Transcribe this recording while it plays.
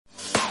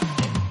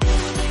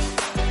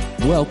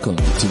Welcome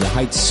to the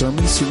Heights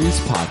Sermon Series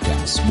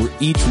podcast, where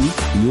each week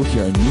you'll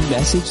hear a new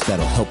message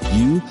that'll help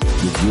you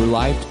with your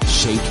life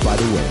shaped by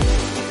the Word.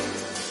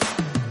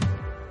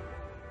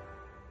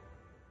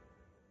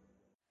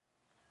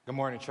 Good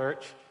morning,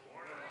 church.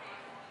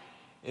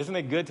 Isn't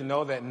it good to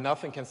know that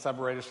nothing can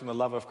separate us from the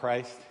love of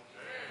Christ?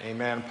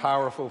 Amen.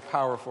 Powerful,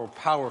 powerful,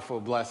 powerful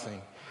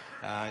blessing.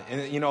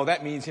 And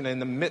that means, in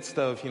the midst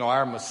of,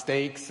 our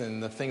mistakes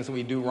and the things that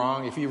we do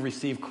wrong, if you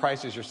receive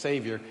Christ as your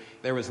Savior,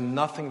 there is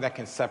nothing that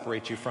can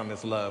separate you from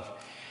His love.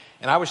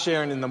 And I was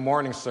sharing in the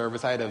morning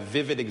service, I had a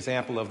vivid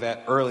example of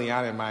that early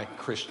on in my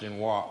Christian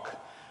walk.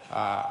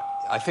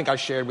 I think I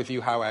shared with you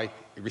how I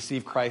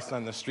received Christ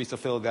on the streets of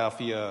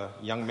Philadelphia.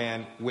 A young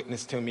man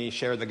witnessed to me,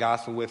 shared the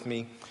gospel with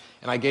me,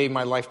 and I gave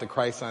my life to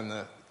Christ on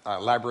the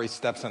library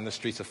steps on the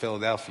streets of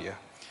Philadelphia.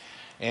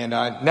 And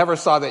I never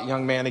saw that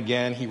young man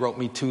again. He wrote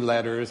me 2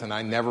 letters, and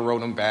I never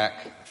wrote him back.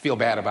 I feel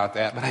bad about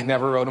that, but I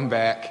never wrote him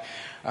back.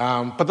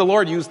 But the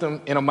Lord used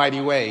him in a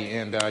mighty way,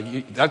 and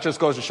that just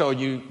goes to show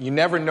you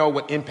never know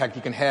what impact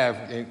you can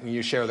have when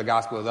you share the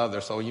gospel with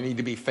others, so you need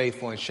to be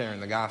faithful in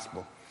sharing the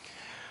gospel.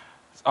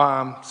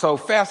 So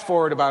fast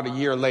forward about a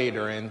year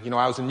later, and,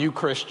 I was a new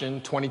Christian,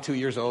 22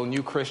 years old,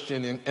 new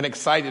Christian, and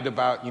excited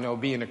about,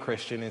 being a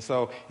Christian. And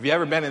so if you've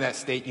ever been in that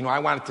state, I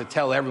wanted to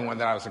tell everyone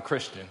that I was a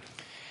Christian.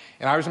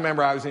 And I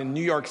remember I was in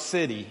New York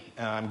City,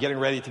 getting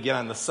ready to get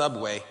on the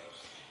subway,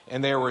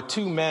 and there were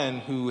 2 men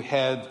who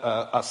had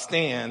a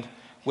stand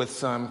with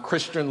some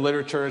Christian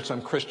literature,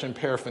 some Christian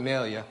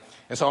paraphernalia.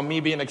 And so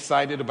me being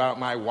excited about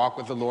my walk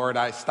with the Lord,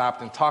 I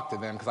stopped and talked to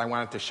them because I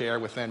wanted to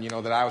share with them,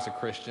 that I was a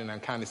Christian and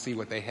kind of see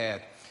what they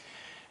had.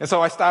 And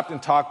so I stopped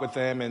and talked with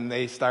them, and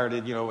they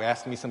started,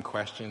 asking me some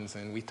questions,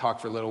 and we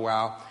talked for a little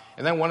while.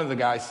 And then one of the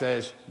guys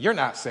says, "You're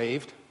not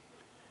saved."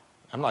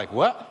 I'm like,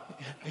 "What?"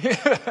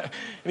 And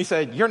he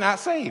said, "You're not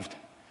saved."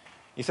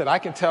 He said, "I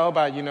can tell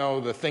by,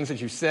 the things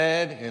that you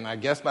said, and I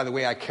guess by the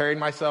way I carried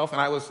myself."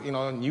 And I was,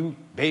 a new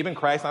babe in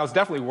Christ, and I was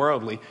definitely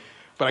worldly.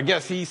 But I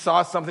guess he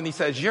saw something. He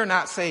says, "You're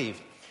not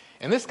saved."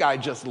 And this guy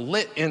just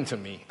lit into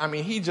me. I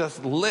mean, he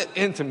just lit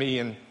into me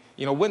and,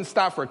 wouldn't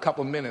stop for a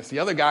couple minutes. The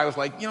other guy was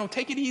like,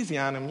 "Take it easy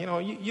on him.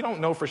 You don't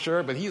know for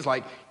sure." But he's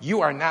like,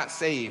 "You are not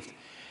saved."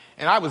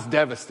 And I was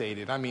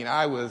devastated. I mean,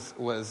 I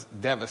was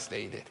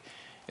devastated.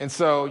 And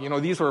so,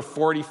 these were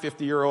 40,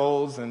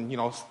 50-year-olds and,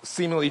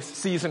 seemingly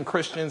seasoned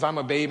Christians. I'm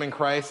a babe in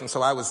Christ, and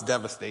so I was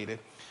devastated.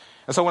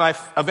 And so when I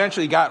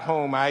eventually got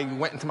home, I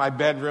went into my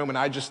bedroom and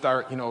I just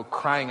started,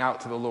 crying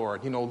out to the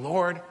Lord.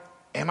 "Lord,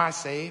 am I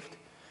saved?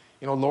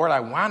 Lord, I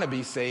want to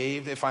be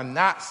saved. If I'm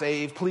not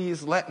saved,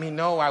 please let me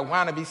know. I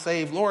want to be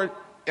saved. Lord,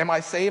 am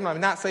I saved? If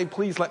I'm not saved,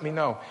 please let me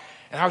know."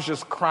 And I was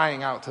just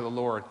crying out to the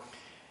Lord.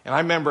 And I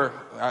remember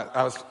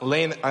I was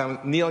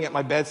kneeling at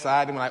my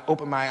bedside, and when I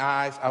opened my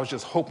eyes, I was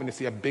just hoping to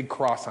see a big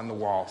cross on the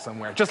wall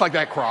somewhere, just like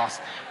that cross.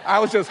 I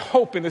was just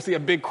hoping to see a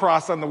big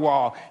cross on the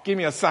wall, give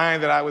me a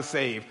sign that I was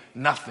saved.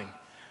 Nothing.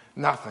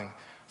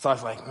 So I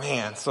was like,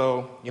 man.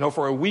 So,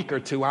 for a week or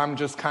 2, I'm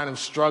just kind of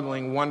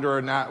struggling, wondering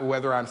or not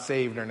whether I'm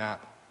saved or not.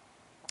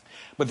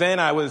 But then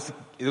it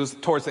was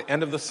towards the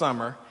end of the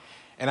summer,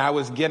 and I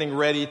was getting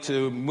ready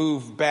to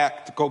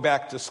go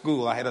back to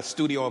school. I had a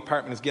studio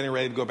apartment, I was getting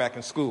ready to go back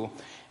in school.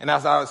 And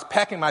as I was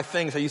packing my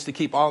things, I used to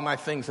keep all my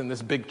things in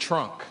this big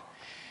trunk.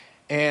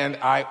 And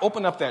I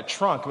opened up that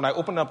trunk. When I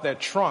opened up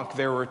that trunk,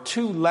 there were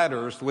 2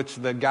 letters which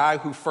the guy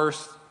who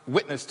first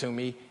witnessed to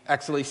me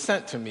actually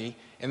sent to me.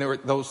 And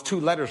those 2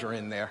 letters are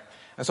in there.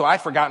 And so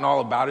I'd forgotten all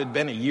about it. It'd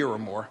been a year or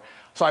more.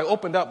 So I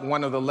opened up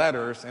one of the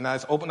letters, and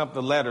as I opened up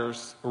the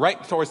letters,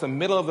 right towards the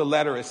middle of the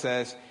letter, it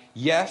says,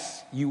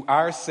 "Yes, you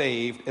are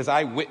saved, as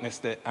I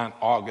witnessed it on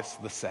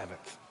August the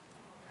 7th.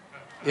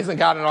 Isn't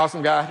God an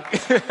awesome God?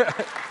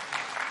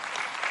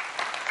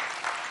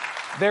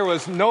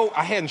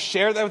 I hadn't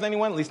shared that with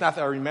anyone, at least not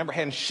that I remember. I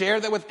hadn't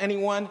shared that with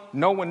anyone.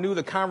 No one knew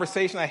the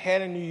conversation I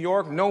had in New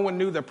York. No one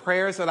knew the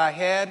prayers that I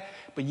had.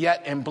 But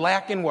yet, in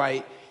black and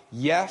white,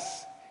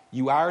 yes,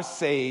 you are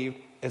saved,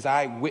 as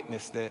I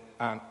witnessed it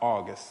on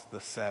August the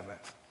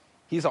 7th.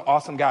 He's an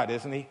awesome God,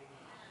 isn't he?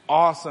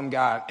 Awesome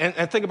God.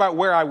 And think about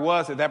where I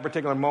was at that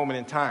particular moment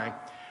in time.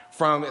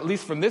 At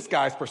least from this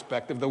guy's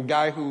perspective, the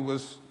guy who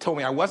told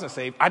me I wasn't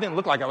saved, I didn't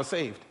look like I was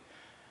saved.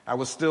 I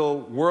was still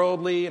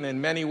worldly and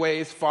in many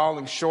ways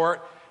falling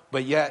short.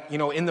 But yet,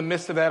 in the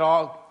midst of that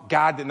all,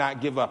 God did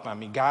not give up on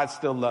me. God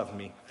still loved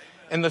me.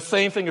 And the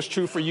same thing is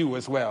true for you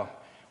as well.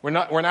 We're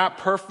not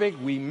perfect.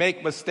 We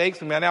make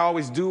mistakes. We may not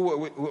always do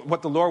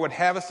what the Lord would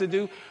have us to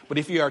do. But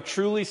if you are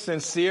truly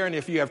sincere and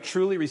if you have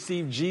truly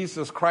received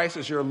Jesus Christ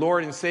as your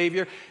Lord and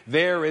Savior,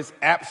 there is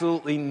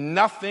absolutely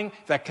nothing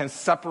that can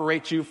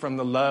separate you from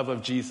the love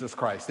of Jesus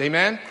Christ.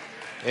 Amen?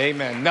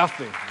 Amen.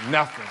 Nothing.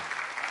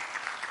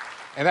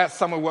 And that's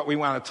some of what we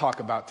want to talk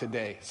about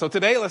today. So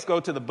today, let's go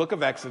to the book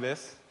of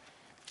Exodus.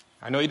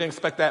 I know you didn't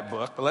expect that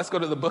book, but let's go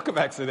to the book of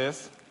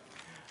Exodus.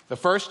 The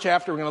first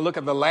chapter, we're going to look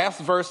at the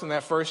last verse in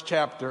that first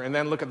chapter and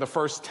then look at the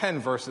first 10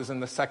 verses in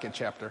the second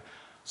chapter.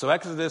 So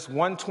Exodus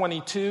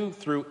 1:22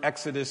 through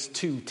Exodus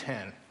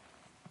 2:10.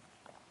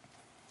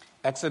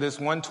 Exodus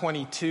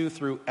 1:22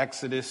 through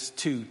Exodus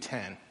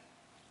 2:10.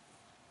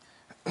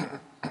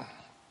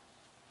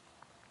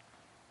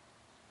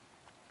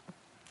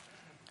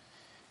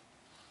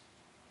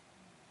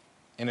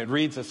 And it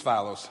reads as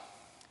follows.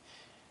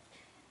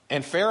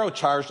 And Pharaoh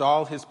charged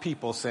all his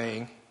people,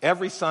 saying,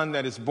 every son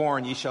that is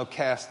born ye shall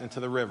cast into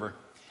the river,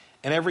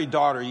 and every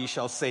daughter ye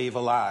shall save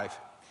alive.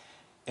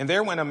 And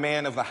there went a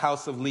man of the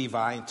house of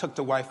Levi, and took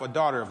to wife a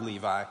daughter of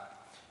Levi.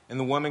 And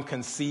the woman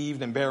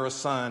conceived and bare a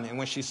son, and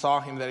when she saw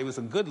him that he was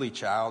a goodly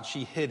child,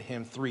 she hid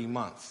him 3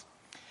 months.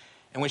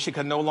 And when she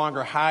could no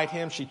longer hide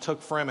him, she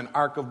took for him an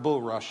ark of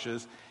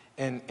bulrushes,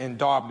 and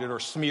daubed it,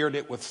 or smeared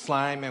it with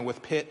slime and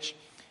with pitch,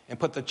 and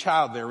put the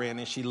child therein,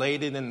 and she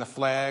laid it in the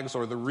flags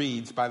or the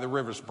reeds by the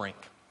river's brink.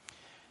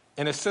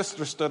 And his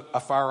sister stood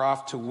afar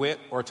off to wit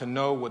or to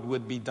know what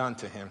would be done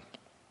to him.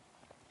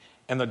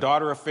 And the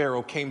daughter of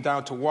Pharaoh came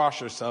down to wash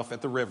herself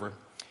at the river.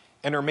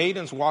 And her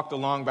maidens walked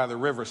along by the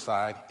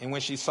riverside. And when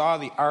she saw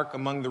the ark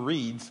among the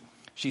reeds,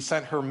 she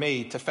sent her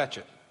maid to fetch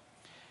it.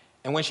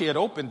 And when she had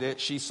opened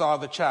it, she saw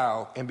the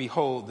child, and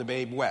behold, the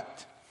babe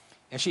wept.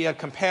 And she had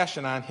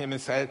compassion on him and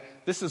said,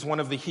 this is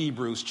one of the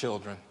Hebrews'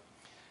 children.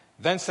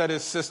 Then said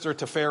his sister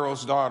to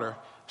Pharaoh's daughter,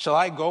 shall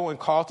I go and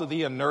call to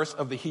thee a nurse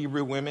of the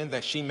Hebrew women,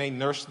 that she may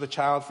nurse the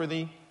child for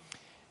thee?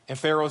 And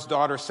Pharaoh's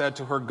daughter said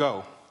to her,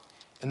 go.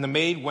 And the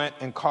maid went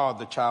and called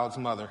the child's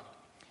mother.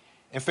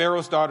 And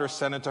Pharaoh's daughter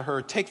said unto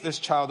her, take this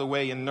child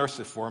away and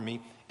nurse it for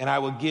me, and I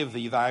will give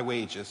thee thy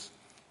wages.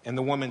 And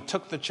the woman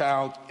took the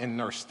child and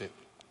nursed it.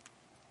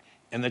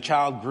 And the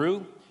child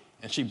grew,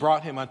 and she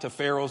brought him unto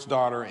Pharaoh's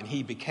daughter, and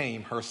he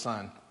became her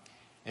son.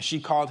 And she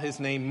called his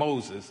name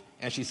Moses,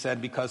 and she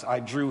said, because I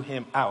drew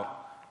him out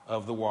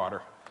of the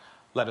water.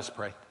 Let us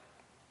pray.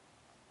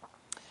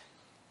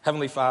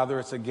 Heavenly Father,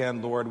 it's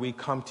again, Lord, we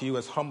come to you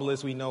as humble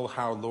as we know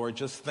how, Lord.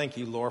 Just thank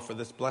you, Lord, for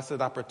this blessed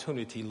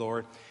opportunity,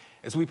 Lord,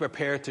 as we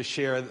prepare to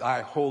share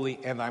thy holy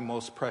and thy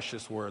most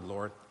precious word,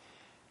 Lord.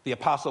 The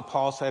Apostle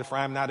Paul said, for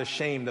I am not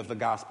ashamed of the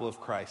gospel of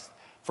Christ,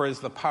 for it is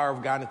the power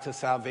of God unto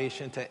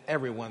salvation to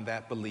everyone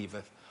that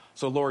believeth.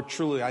 So, Lord,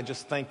 truly, I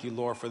just thank you,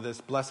 Lord, for this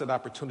blessed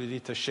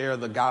opportunity to share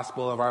the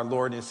gospel of our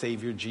Lord and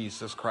Savior,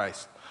 Jesus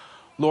Christ.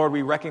 Lord,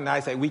 we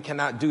recognize that we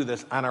cannot do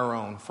this on our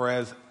own. For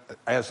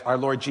as our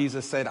Lord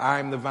Jesus said, I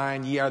am the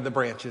vine, ye are the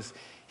branches.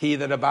 He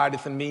that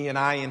abideth in me and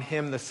I in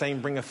him, the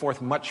same bringeth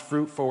forth much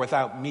fruit, for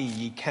without me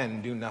ye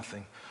can do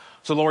nothing.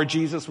 So, Lord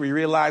Jesus, we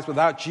realize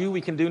without you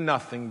we can do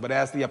nothing. But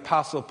as the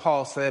Apostle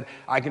Paul said,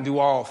 I can do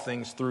all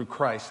things through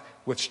Christ,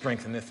 which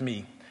strengtheneth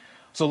me.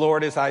 So,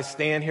 Lord, as I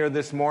stand here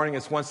this morning,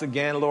 it's once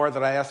again, Lord,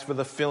 that I ask for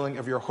the filling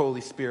of your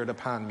Holy Spirit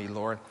upon me,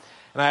 Lord.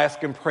 And I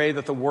ask and pray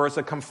that the words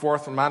that come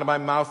forth from out of my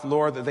mouth,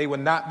 Lord, that they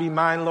would not be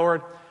mine,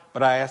 Lord,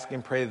 but I ask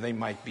and pray that they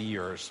might be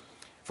yours.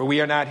 For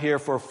we are not here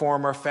for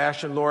form or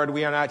fashion, Lord.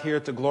 We are not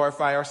here to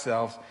glorify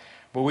ourselves,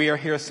 but we are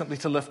here simply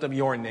to lift up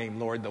your name,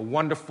 Lord, the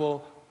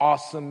wonderful,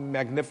 awesome,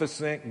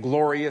 magnificent,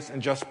 glorious,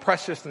 and just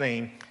precious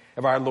name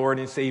of our Lord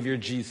and Savior,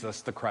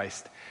 Jesus the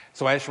Christ.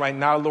 So I ask right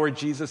now, Lord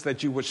Jesus,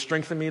 that you would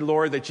strengthen me,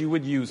 Lord, that you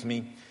would use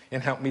me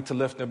and help me to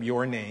lift up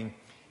your name.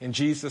 In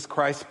Jesus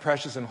Christ's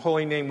precious and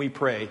holy name we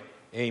pray.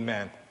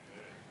 Amen.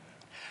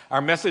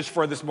 Our message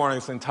for this morning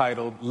is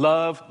entitled,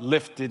 Love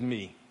Lifted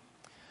Me.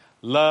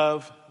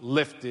 Love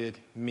lifted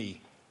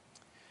me.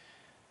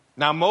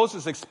 Now,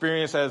 Moses'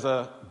 experience as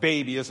a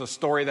baby is a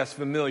story that's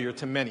familiar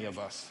to many of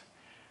us.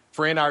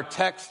 For in our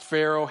text,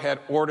 Pharaoh had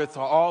ordered to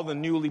all the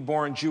newly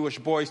born Jewish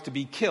boys to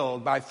be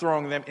killed by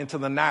throwing them into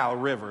the Nile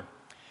River.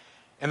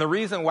 And the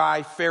reason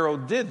why Pharaoh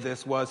did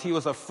this was he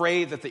was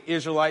afraid that the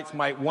Israelites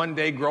might one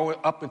day grow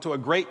up into a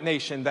great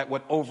nation that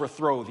would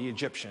overthrow the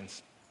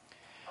Egyptians.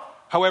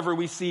 However,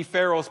 we see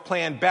Pharaoh's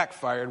plan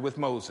backfired with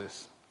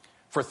Moses.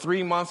 For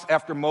 3 months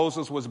after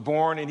Moses was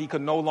born and he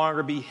could no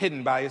longer be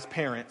hidden by his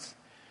parents,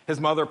 his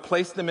mother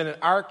placed him in an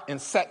ark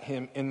and set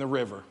him in the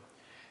river.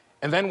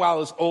 And then while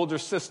his older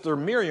sister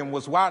Miriam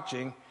was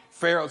watching,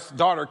 Pharaoh's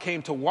daughter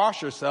came to wash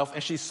herself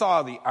and she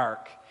saw the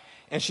ark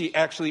and she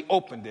actually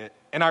opened it.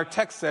 And our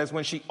text says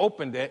when she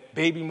opened it,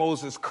 baby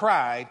Moses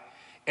cried,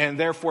 and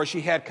therefore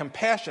she had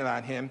compassion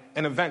on him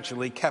and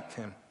eventually kept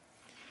him.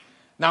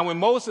 Now, when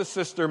Moses'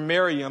 sister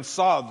Miriam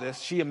saw this,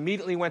 she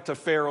immediately went to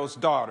Pharaoh's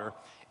daughter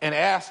and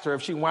asked her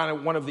if she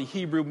wanted one of the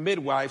Hebrew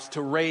midwives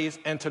to raise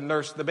and to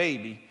nurse the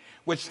baby,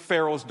 which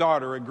Pharaoh's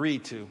daughter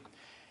agreed to.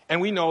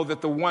 And we know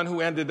that the one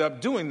who ended up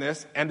doing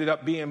this ended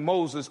up being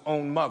Moses'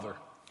 own mother.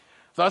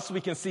 Thus,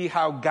 we can see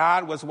how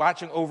God was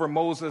watching over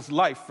Moses'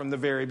 life from the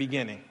very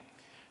beginning.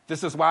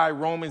 This is why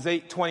Romans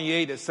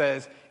 8:28, it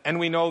says, and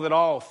we know that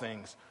all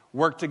things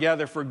work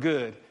together for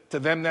good to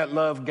them that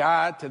love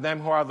God, to them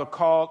who are the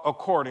called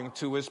according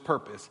to his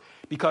purpose.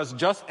 Because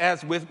just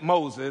as with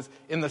Moses,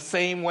 in the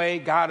same way,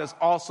 God is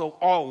also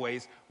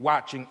always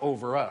watching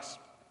over us.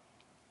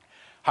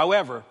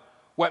 However,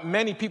 what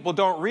many people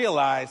don't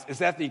realize is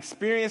that the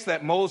experience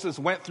that Moses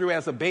went through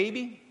as a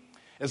baby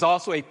is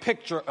also a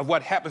picture of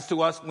what happens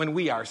to us when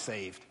we are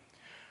saved.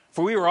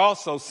 For we were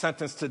also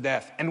sentenced to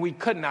death, and we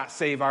could not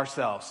save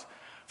ourselves.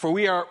 For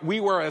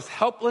we were as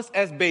helpless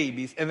as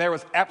babies, and there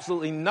was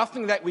absolutely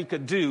nothing that we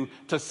could do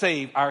to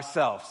save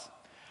ourselves.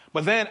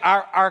 But then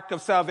our ark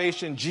of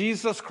salvation,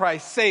 Jesus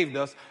Christ, saved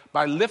us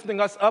by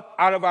lifting us up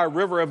out of our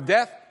river of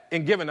death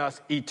and giving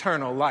us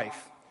eternal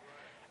life.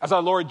 As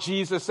our Lord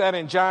Jesus said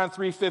in John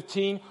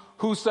 3:15,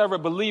 whosoever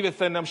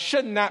believeth in him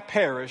should not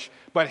perish,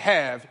 but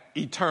have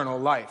eternal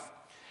life.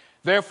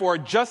 Therefore,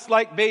 just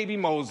like baby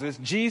Moses,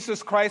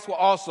 Jesus Christ will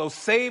also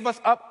save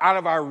us up out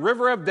of our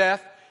river of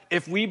death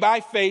if we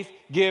by faith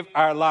give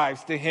our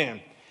lives to him.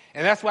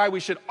 And that's why we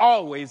should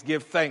always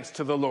give thanks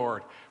to the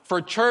Lord.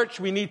 For church,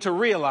 we need to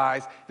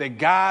realize that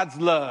God's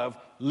love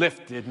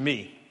lifted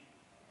me.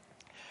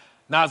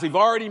 Now, as we've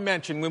already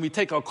mentioned, when we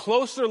take a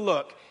closer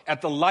look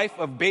at the life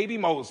of baby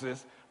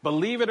Moses,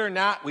 believe it or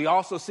not, we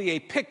also see a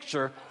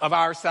picture of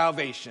our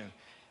salvation.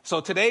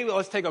 So today,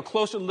 let's take a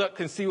closer look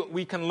and see what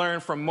we can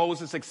learn from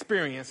Moses'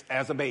 experience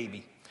as a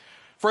baby.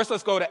 First,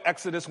 let's go to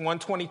Exodus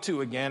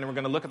 1:22 again, and we're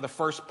going to look at the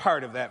first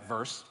part of that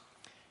verse.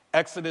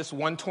 Exodus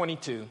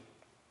 1:22.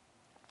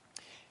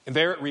 And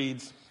there it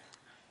reads,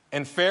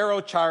 and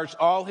Pharaoh charged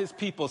all his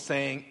people,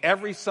 saying,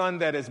 every son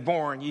that is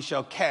born ye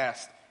shall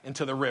cast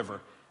into the river.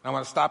 And I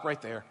want to stop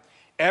right there.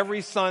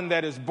 Every son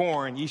that is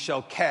born ye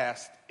shall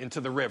cast into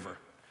the river.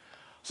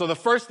 So the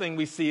first thing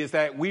we see is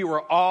that we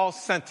were all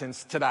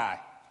sentenced to die.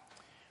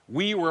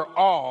 We were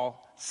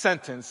all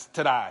sentenced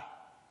to die.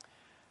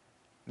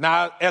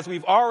 Now, as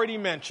we've already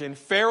mentioned,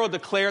 Pharaoh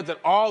declared that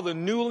all the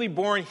newly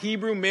born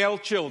Hebrew male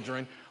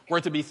children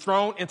were to be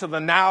thrown into the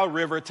Nile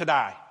River to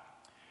die.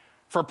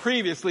 For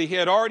previously, he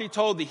had already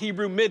told the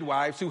Hebrew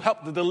midwives who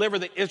helped to deliver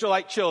the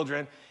Israelite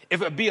children,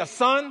 if it be a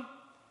son,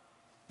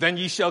 then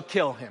ye shall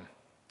kill him.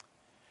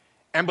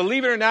 And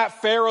believe it or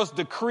not, Pharaoh's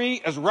decree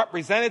is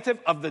representative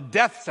of the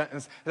death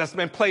sentence that's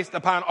been placed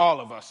upon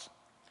all of us.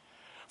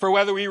 For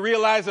whether we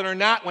realize it or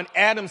not, when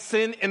Adam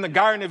sinned in the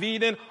Garden of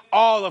Eden,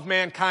 all of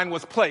mankind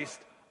was placed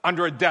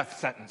under a death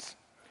sentence.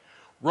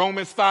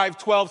 Romans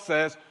 5:12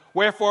 says,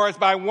 wherefore as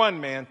by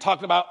one man,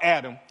 talking about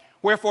Adam,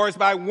 wherefore as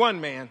by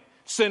one man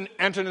sin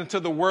entered into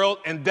the world,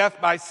 and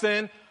death by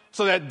sin,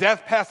 so that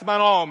death passed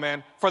upon all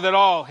men, for that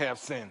all have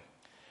sinned.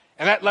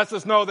 And that lets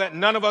us know that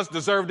none of us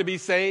deserve to be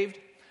saved.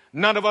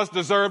 None of us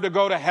deserve to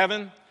go to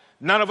heaven.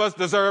 None of us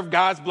deserve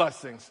God's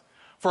blessings.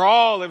 For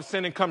all have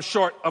sinned and come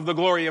short of the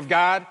glory of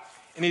God.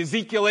 In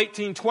Ezekiel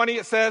 18:20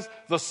 it says,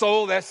 the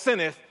soul that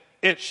sinneth,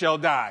 it shall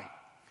die.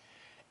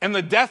 And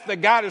the death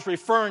that God is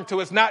referring to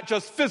is not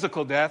just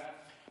physical death,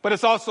 but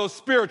it's also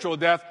spiritual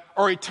death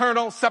or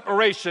eternal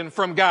separation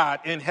from God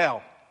in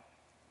hell.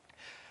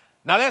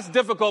 Now that's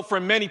difficult for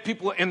many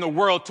people in the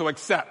world to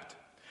accept.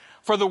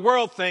 For the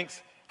world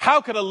thinks,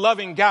 how could a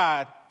loving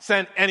God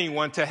send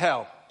anyone to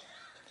hell?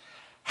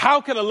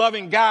 How could a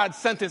loving God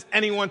sentence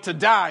anyone to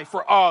die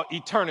for all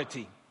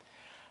eternity?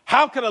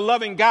 How could a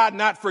loving God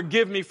not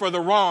forgive me for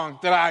the wrong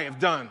that I have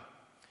done?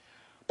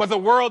 But the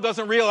world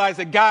doesn't realize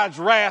that God's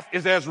wrath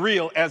is as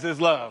real as his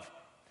love.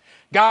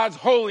 God's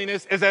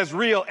holiness is as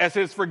real as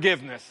his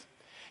forgiveness.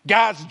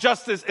 God's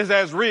justice is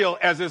as real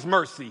as his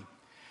mercy.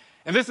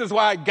 And this is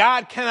why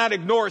God cannot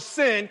ignore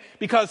sin,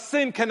 because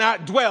sin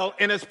cannot dwell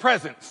in his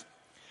presence.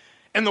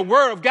 And the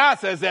word of God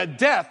says that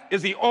death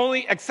is the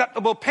only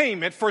acceptable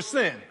payment for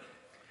sin.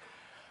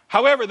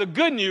 However, the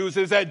good news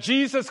is that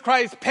Jesus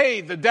Christ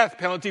paid the death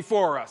penalty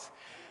for us.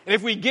 And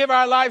if we give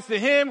our lives to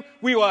him,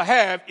 we will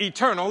have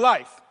eternal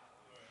life.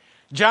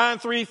 John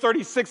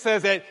 3:36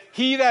 says that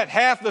he that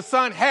hath the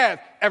Son hath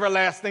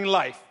everlasting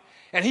life.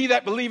 And he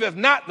that believeth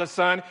not the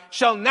Son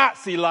shall not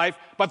see life,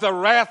 but the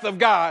wrath of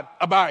God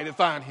abideth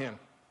on him.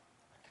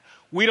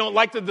 We don't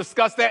like to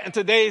discuss that in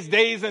today's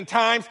days and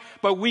times,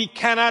 but we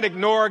cannot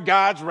ignore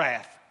God's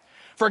wrath.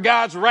 For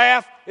God's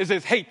wrath is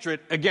his hatred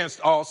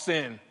against all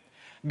sin.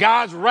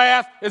 God's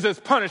wrath is his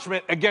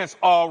punishment against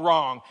all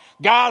wrong.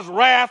 God's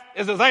wrath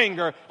is his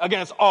anger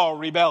against all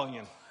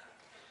rebellion.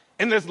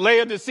 In this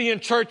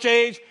Laodicean church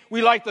age,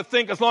 we like to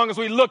think as long as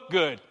we look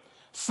good,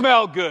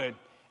 smell good,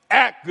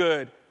 act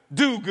good,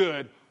 do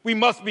good, we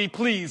must be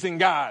pleasing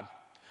God.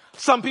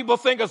 Some people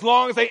think as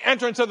long as they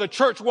enter into the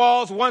church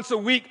walls once a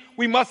week,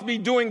 we must be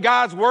doing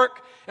God's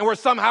work and we're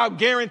somehow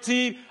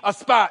guaranteed a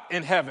spot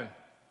in heaven.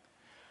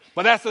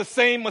 But that's the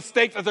same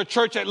mistake that the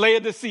church at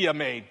Laodicea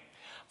made.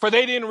 For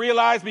they didn't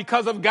realize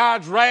because of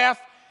God's wrath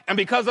and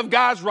because of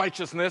God's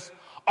righteousness,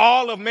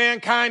 all of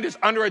mankind is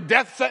under a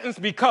death sentence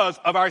because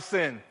of our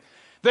sin.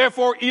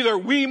 Therefore, either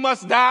we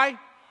must die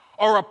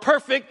or a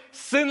perfect,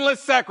 sinless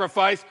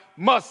sacrifice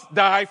must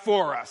die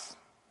for us.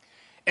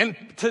 And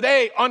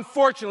today,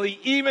 unfortunately,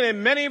 even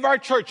in many of our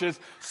churches,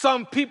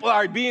 some people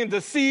are being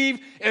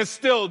deceived and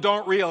still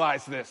don't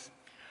realize this.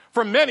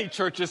 For many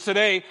churches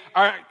today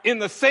are in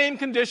the same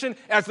condition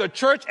as the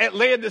church at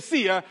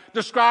Laodicea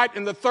described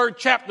in the 3rd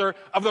chapter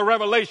of the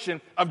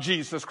Revelation of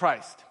Jesus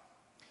Christ.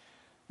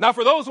 Now,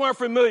 for those who aren't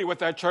familiar with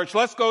that church,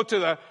 let's go to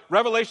the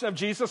Revelation of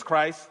Jesus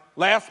Christ,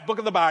 last book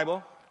of the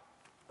Bible,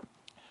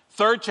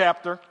 3rd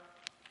chapter,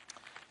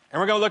 and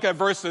we're going to look at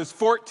verses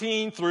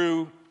 14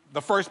 through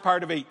the first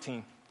part of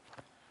 18.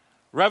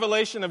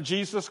 Revelation of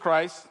Jesus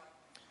Christ,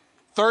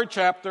 3rd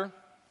chapter,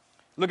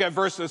 Look at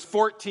verses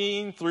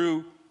 14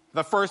 through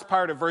the first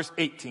part of verse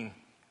 18.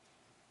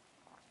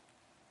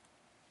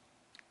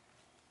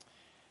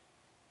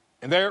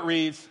 And there it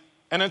reads,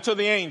 "And unto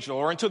the angel,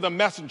 or unto the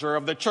messenger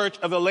of the church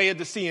of the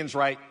Laodiceans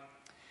write,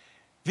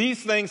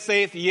 These things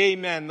saith the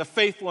Amen, the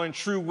faithful and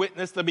true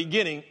witness, the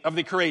beginning of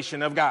the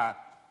creation of God.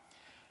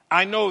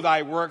 I know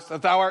thy works,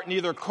 that thou art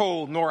neither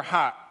cold nor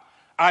hot.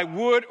 I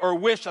would or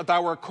wish that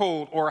thou wert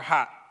cold or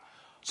hot.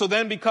 So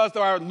then, because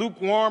thou art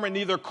lukewarm and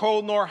neither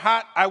cold nor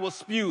hot, I will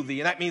spew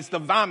thee," and that means to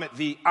vomit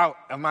thee out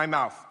of my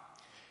mouth.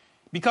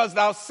 "Because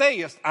thou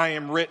sayest, I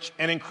am rich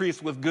and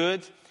increase with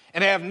goods,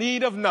 and have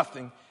need of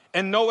nothing,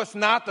 and knowest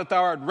not that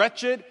thou art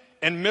wretched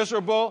and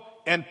miserable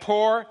and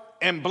poor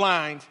and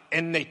blind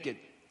and naked.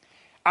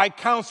 I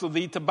counsel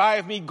thee to buy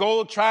of me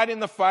gold tried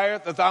in the fire,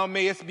 that thou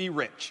mayest be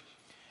rich,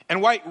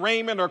 and white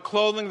raiment or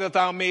clothing, that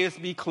thou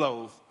mayest be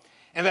clothed,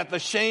 and that the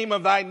shame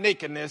of thy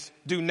nakedness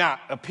do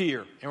not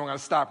appear." And we're going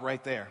to stop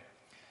right there.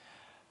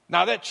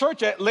 Now, that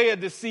church at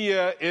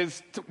Laodicea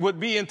would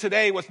be in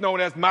today what's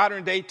known as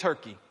modern-day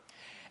Turkey.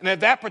 And at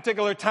that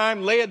particular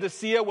time,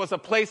 Laodicea was a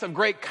place of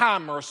great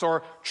commerce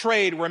or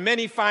trade where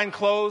many fine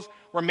clothes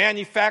were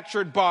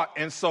manufactured, bought,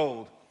 and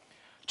sold.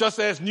 Just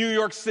as New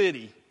York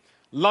City,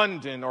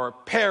 London, or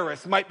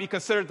Paris might be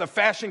considered the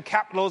fashion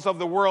capitals of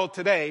the world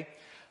today,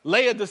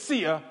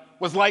 Laodicea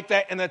was like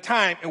that in the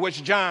time in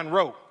which John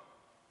wrote.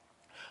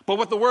 But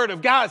what the Word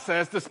of God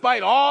says,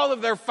 despite all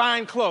of their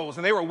fine clothes,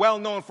 and they were well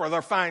known for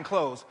their fine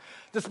clothes,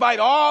 despite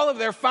all of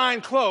their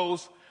fine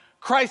clothes,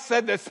 Christ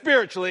said that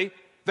spiritually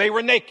they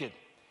were naked.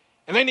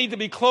 And they need to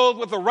be clothed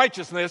with the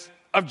righteousness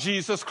of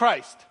Jesus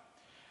Christ.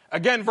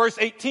 Again, verse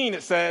 18,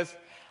 it says,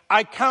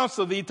 "I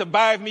counsel thee to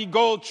buy of me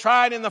gold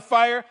tried in the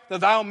fire, that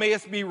thou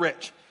mayest be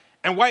rich,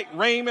 and white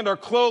raiment or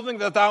clothing,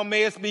 that thou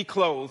mayest be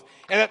clothed,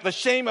 and that the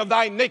shame of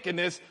thy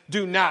nakedness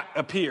do not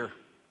appear."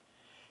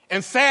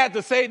 And sad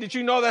to say, did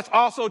you know that's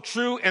also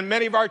true in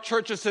many of our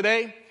churches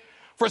today?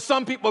 For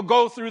some people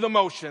go through the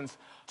motions.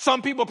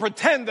 Some people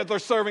pretend that they're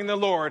serving the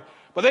Lord,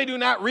 but they do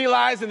not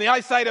realize in the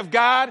eyesight of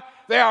God,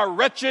 they are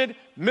wretched,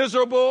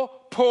 miserable,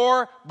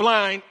 poor,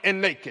 blind, and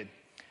naked.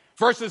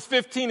 Verses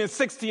 15 and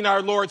 16,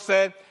 our Lord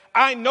said,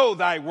 "I know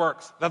thy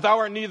works, that thou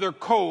art neither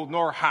cold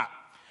nor hot.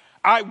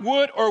 I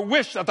would or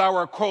wish that thou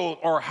wert cold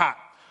or hot.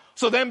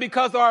 So then,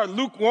 because thou art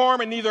lukewarm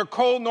and neither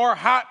cold nor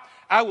hot,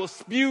 I will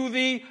spew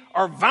thee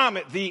or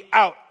vomit thee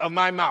out of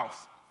my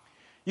mouth."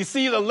 You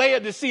see, the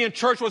Laodicean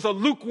church was a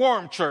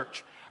lukewarm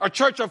church, a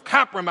church of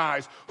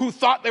compromise, who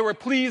thought they were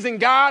pleasing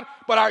God,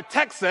 but our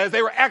text says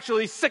they were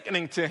actually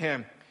sickening to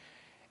him.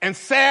 And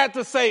sad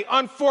to say,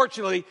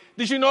 unfortunately,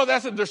 did you know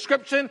that's a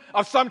description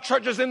of some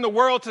churches in the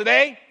world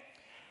today?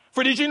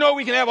 For did you know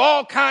we can have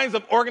all kinds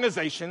of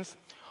organizations,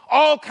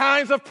 all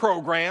kinds of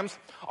programs,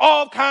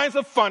 all kinds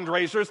of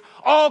fundraisers,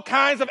 all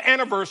kinds of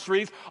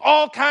anniversaries,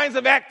 all kinds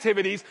of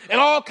activities, and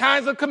all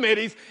kinds of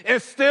committees,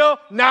 and still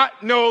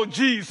not know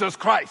Jesus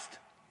Christ?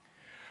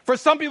 For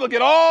some people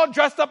get all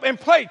dressed up and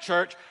play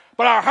church,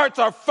 but our hearts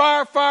are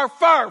far, far,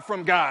 far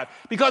from God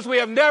because we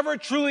have never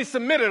truly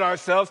submitted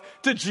ourselves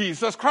to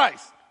Jesus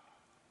Christ.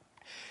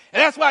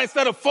 And that's why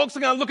instead of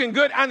focusing on looking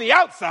good on the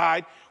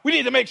outside, we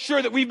need to make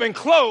sure that we've been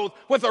clothed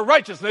with the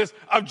righteousness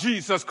of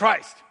Jesus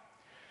Christ.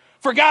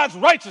 For God's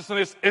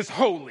righteousness is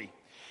holy.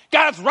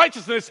 God's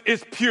righteousness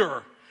is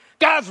pure.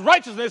 God's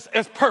righteousness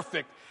is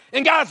perfect.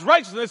 And God's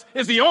righteousness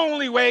is the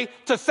only way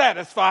to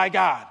satisfy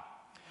God.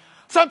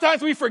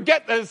 Sometimes we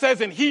forget that it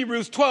says in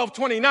Hebrews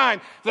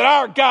 12:29 that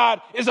our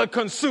God is a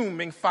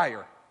consuming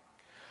fire.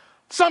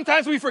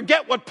 Sometimes we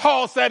forget what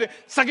Paul said in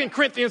 2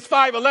 Corinthians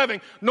 5:11,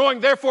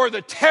 "Knowing therefore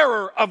the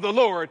terror of the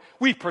Lord,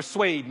 we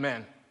persuade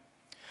men."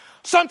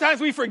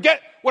 Sometimes we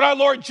forget what our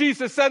Lord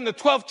Jesus said in the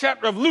 12th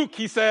chapter of Luke.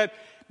 He said,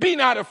 "Be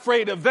not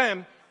afraid of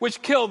them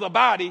which kill the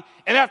body,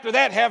 and after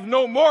that have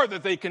no more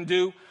that they can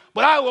do,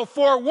 but I will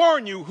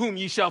forewarn you whom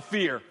ye shall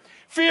fear.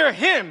 Fear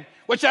him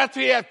which after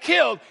he hath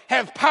killed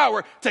hath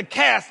power to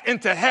cast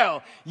into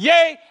hell.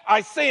 Yea,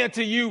 I say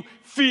unto you,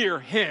 fear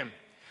him."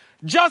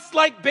 Just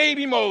like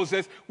baby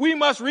Moses, we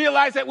must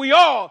realize that we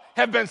all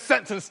have been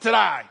sentenced to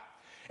die.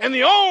 And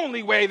the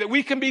only way that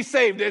we can be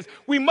saved is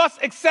we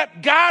must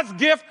accept God's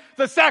gift,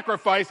 the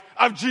sacrifice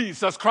of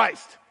Jesus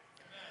Christ.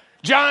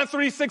 John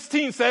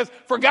 3:16 says,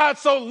 "For God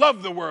so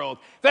loved the world,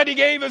 that he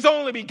gave his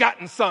only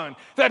begotten Son,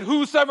 that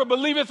whosoever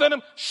believeth in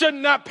him should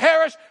not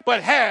perish,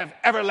 but have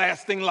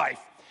everlasting life."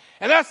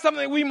 And that's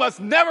something we must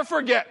never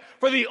forget.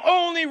 For the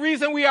only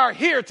reason we are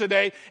here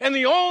today and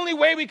the only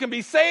way we can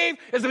be saved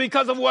is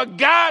because of what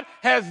God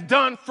has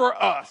done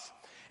for us.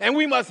 And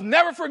we must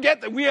never forget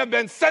that we have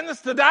been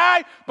sentenced to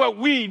die, but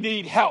we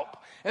need help.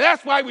 And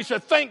that's why we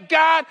should thank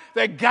God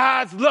that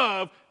God's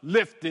love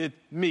lifted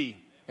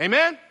me.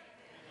 Amen?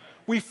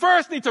 We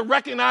first need to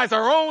recognize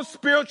our own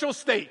spiritual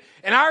state.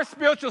 And our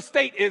spiritual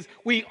state is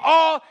we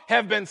all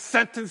have been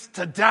sentenced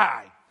to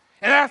die.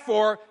 And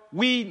therefore,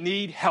 we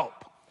need help.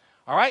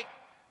 All right?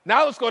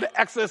 Now let's go to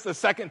Exodus, the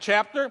 2nd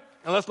chapter,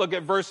 and let's look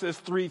at verses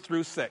 3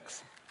 through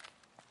 6.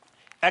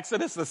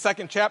 Exodus, the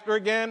 2nd chapter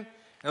again,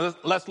 and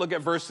let's look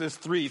at verses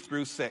 3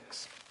 through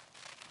 6.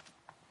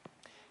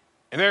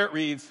 And there it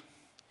reads,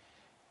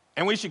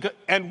 and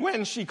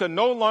when she could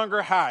no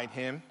longer hide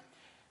him,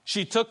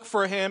 she took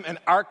for him an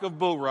ark of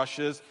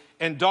bulrushes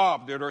and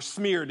daubed it or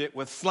smeared it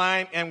with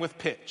slime and with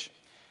pitch,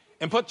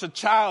 and put the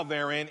child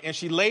therein, and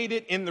she laid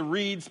it in the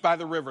reeds by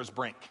the river's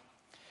brink.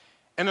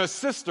 And her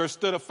sister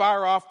stood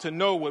afar off to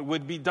know what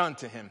would be done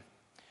to him.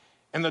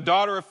 And the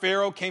daughter of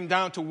Pharaoh came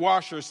down to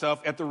wash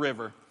herself at the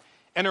river,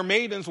 and her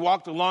maidens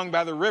walked along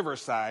by the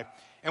riverside.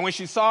 And when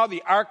she saw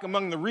the ark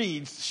among the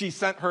reeds, she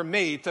sent her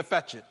maid to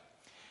fetch it.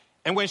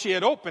 And when she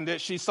had opened it,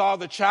 she saw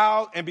the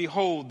child, and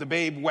behold, the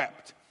babe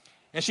wept.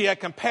 And she had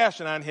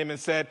compassion on him and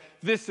said,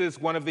 "This is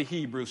one of the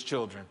Hebrews'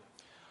 children."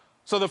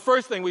 So the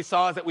first thing we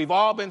saw is that we've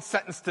all been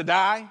sentenced to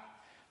die.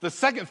 The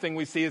second thing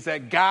we see is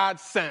that God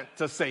sent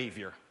a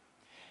Savior.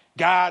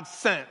 God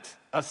sent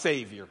a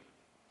Savior.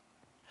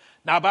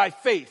 Now, by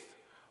faith,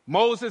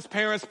 Moses'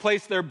 parents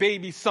placed their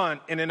baby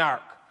son in an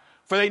ark,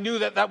 for they knew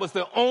that that was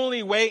the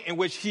only way in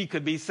which he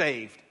could be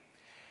saved.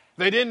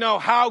 They didn't know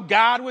how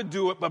God would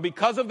do it, but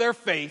because of their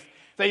faith,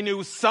 they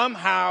knew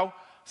somehow,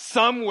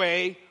 some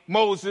way,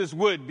 Moses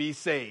would be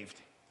saved.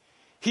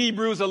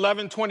 Hebrews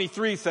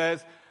 11:23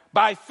 says,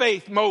 by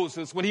faith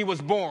Moses, when he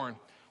was born,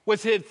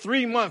 was hid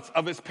 3 months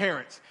of his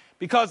parents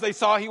because they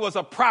saw he was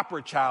a proper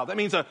child. That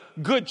means a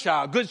good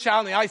child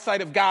in the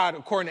eyesight of God,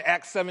 according to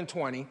Acts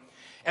 7:20.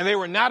 And they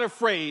were not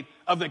afraid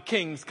of the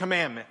king's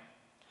commandment.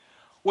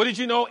 What did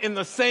you know? In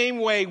the same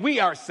way we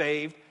are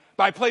saved,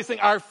 by placing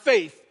our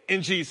faith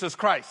in Jesus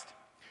Christ.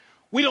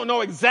 We don't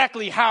know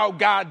exactly how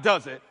God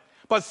does it,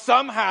 but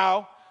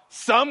somehow,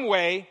 some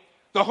way,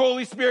 the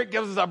Holy Spirit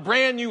gives us a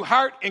brand new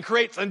heart and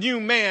creates a new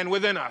man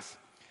within us.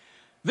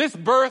 This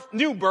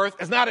new birth,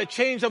 is not a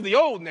change of the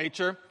old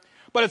nature,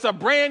 but it's a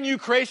brand new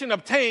creation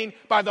obtained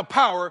by the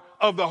power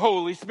of the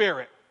Holy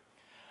Spirit.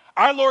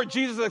 Our Lord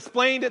Jesus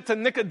explained it to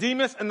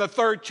Nicodemus in the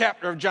 3rd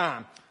chapter of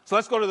John. So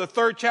let's go to the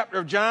 3rd chapter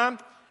of John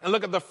and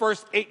look at the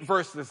first 8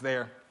 verses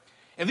there.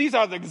 And these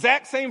are the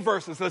exact same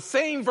verses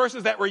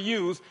that were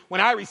used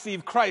when I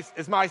received Christ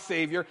as my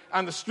Savior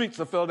on the streets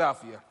of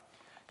Philadelphia.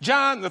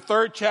 John, the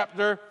 3rd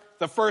chapter,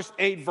 the first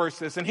 8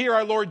 verses. And here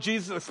our Lord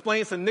Jesus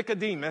explains to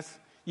Nicodemus,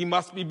 you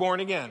must be born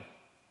again.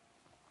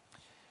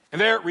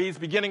 And there it reads,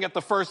 beginning at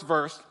the first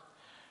verse,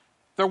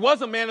 there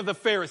was a man of the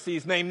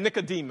Pharisees named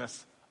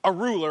Nicodemus, a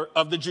ruler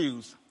of the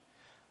Jews.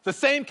 The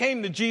same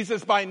came to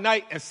Jesus by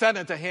night and said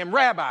unto him,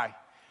 Rabbi,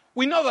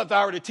 we know that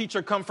thou art a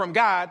teacher come from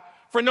God,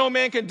 for no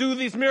man can do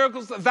these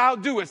miracles that thou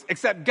doest,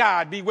 except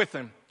God be with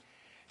him.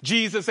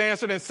 Jesus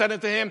answered and said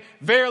unto him,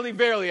 Verily,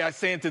 verily, I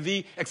say unto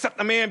thee, except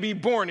a man be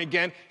born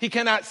again, he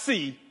cannot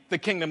see the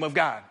kingdom of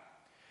God.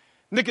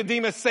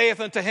 Nicodemus saith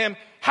unto him,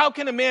 How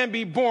can a man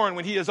be born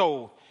when he is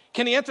old?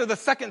 Can he enter the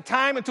second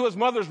time into his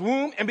mother's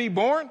womb and be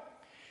born?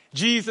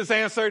 Jesus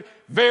answered,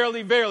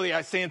 Verily, verily,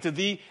 I say unto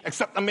thee,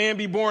 except a man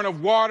be born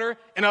of water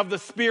and of the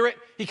Spirit,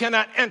 he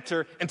cannot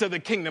enter into the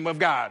kingdom of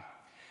God.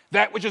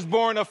 That which is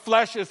born of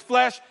flesh is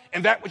flesh,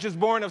 and that which is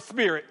born of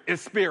spirit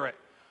is spirit.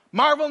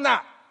 Marvel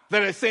not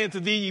that I say unto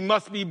thee, ye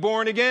must be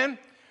born again.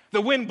 The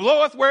wind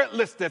bloweth where it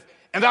listeth,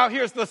 and thou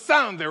hearest the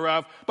sound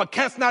thereof, but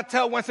canst not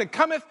tell whence it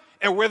cometh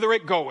and whither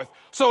it goeth.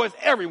 So is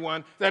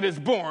everyone that is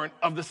born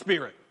of the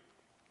Spirit.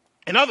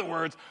 In other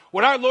words,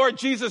 what our Lord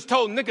Jesus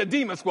told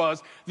Nicodemus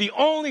was the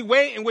only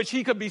way in which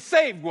he could be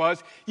saved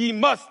was ye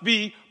must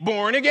be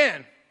born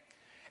again.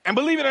 And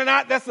believe it or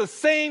not, that's the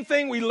same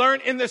thing we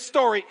learn in this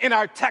story in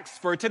our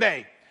text for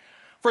today.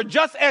 For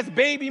just as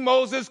baby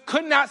Moses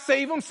could not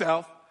save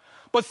himself,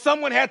 but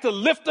someone had to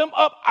lift him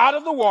up out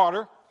of the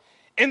water,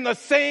 in the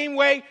same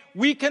way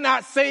we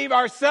cannot save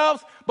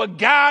ourselves, but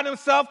God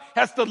himself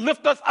has to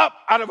lift us up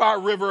out of our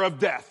river of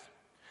death.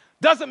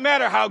 Doesn't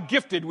matter how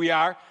gifted we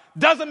are.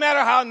 Doesn't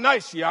matter how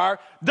nice you are.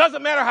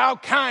 Doesn't matter how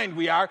kind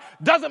we are.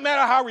 Doesn't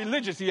matter how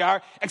religious you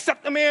are.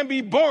 Except a man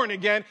be born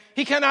again,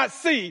 he cannot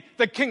see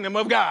the kingdom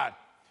of God.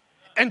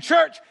 And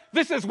church,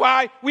 this is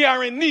why we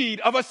are in need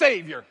of a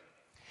Savior.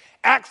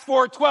 Acts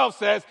 4:12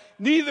 says,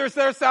 Neither is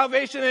there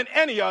salvation in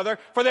any other,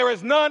 for there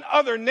is none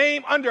other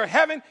name under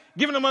heaven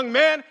given among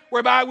men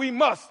whereby we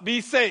must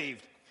be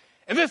saved.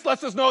 And this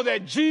lets us know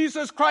that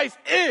Jesus Christ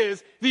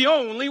is the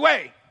only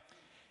way.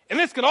 And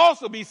this can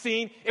also be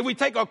seen if we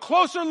take a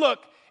closer look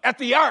at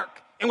the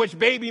ark in which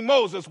baby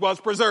Moses was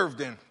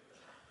preserved in.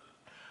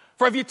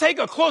 For if you take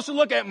a closer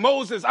look at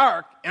Moses'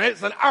 ark, and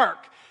it's an ark,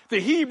 the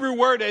Hebrew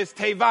word is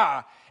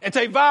tevah, and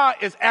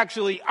tevah is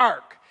actually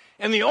ark.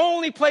 And the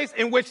only place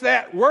in which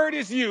that word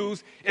is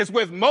used is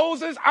with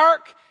Moses'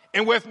 ark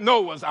and with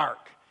Noah's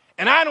ark.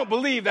 And I don't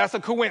believe that's a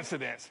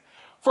coincidence.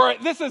 For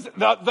this is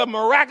the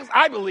miraculous,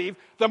 I believe,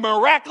 the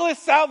miraculous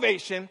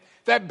salvation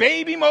that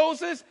baby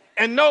Moses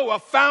and Noah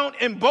found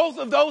in both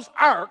of those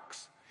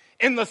arks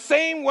in the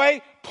same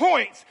way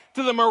points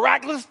to the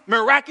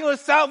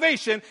miraculous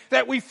salvation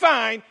that we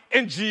find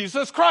in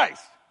Jesus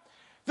Christ.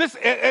 This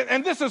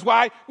is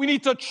why we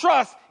need to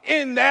trust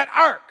in that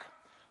ark.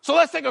 So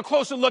let's take a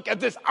closer look at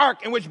this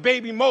ark in which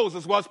baby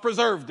Moses was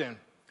preserved in.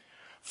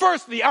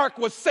 First, the ark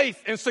was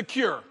safe and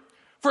secure,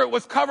 for it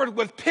was covered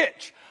with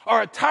pitch,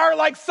 or a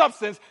tire-like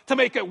substance to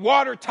make it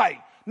watertight.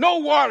 No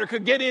water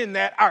could get in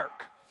that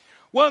ark.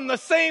 Well, in the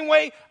same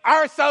way,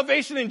 our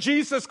salvation in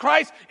Jesus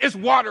Christ is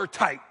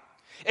watertight.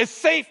 It's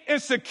safe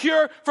and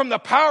secure from the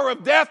power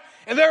of death,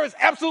 and there is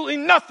absolutely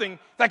nothing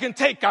that can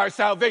take our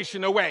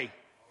salvation away.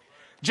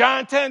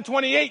 John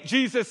 10:28,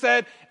 Jesus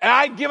said, "And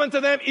I give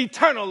unto them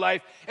eternal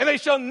life, and they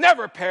shall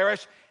never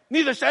perish,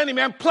 neither shall any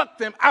man pluck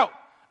them out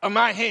of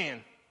my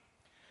hand."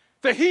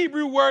 The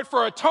Hebrew word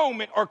for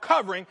atonement or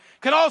covering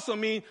can also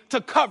mean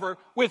to cover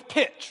with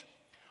pitch,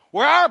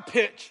 where our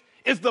pitch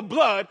is the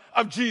blood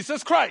of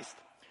Jesus Christ.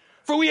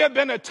 For we have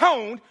been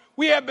atoned,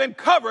 we have been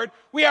covered,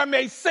 we are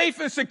made safe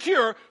and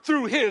secure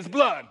through his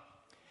blood.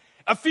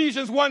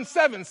 Ephesians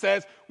 1:7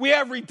 says, we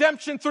have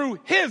redemption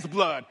through his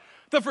blood,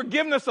 the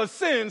forgiveness of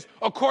sins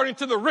according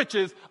to the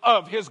riches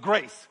of his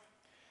grace.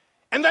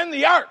 And then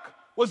the ark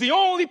was the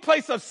only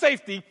place of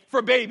safety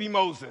for baby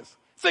Moses.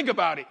 Think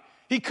about it.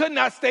 He could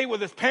not stay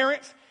with his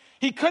parents.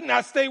 He could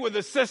not stay with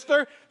his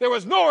sister. There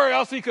was nowhere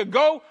else he could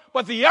go,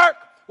 but the ark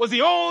was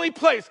the only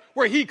place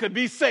where he could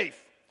be safe.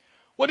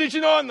 Well, did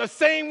you know in the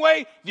same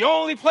way, the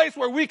only place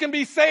where we can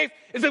be safe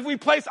is if we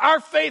place our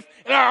faith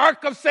in our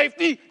ark of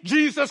safety,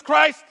 Jesus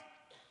Christ?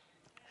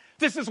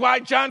 This is why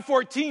John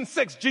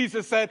 14:6,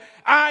 Jesus said,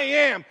 "I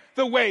am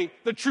the way,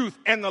 the truth,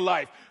 and the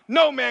life.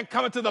 No man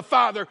cometh to the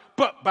Father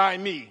but by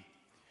me."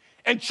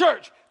 And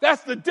church,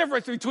 that's the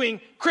difference between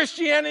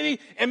Christianity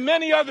and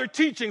many other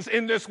teachings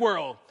in this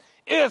world.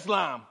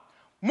 Islam,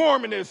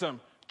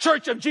 Mormonism,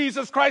 Church of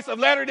Jesus Christ of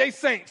Latter-day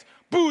Saints,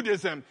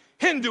 Buddhism,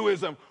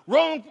 Hinduism,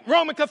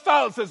 Roman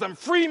Catholicism,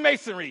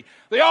 Freemasonry.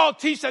 They all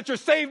teach that you're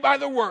saved by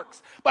the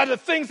works, by the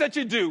things that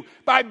you do,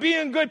 by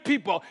being good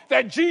people,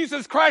 that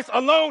Jesus Christ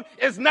alone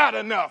is not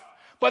enough.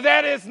 But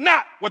that is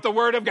not what the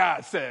Word of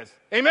God says.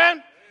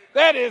 Amen?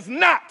 That is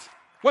not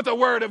what the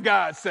Word of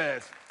God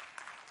says.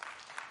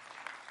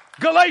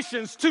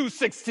 Galatians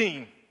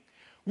 2:16.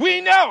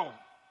 We know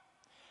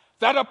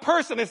that a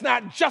person is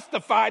not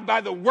justified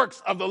by the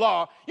works of the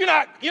law. You're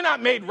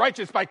not made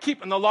righteous by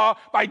keeping the law,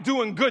 by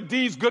doing good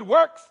deeds, good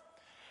works.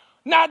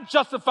 Not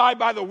justified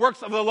by the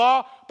works of the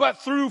law,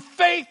 but through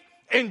faith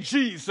in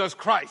Jesus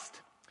Christ.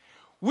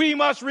 We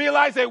must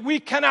realize that we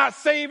cannot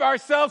save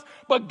ourselves,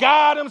 but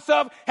God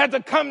himself had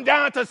to come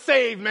down to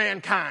save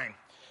mankind.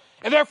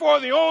 And therefore,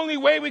 the only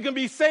way we can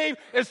be saved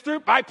is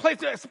by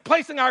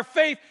placing our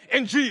faith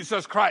in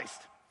Jesus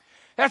Christ.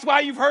 That's why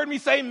you've heard me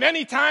say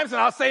many times,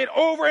 and I'll say it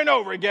over and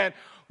over again,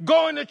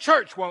 going to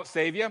church won't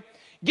save you.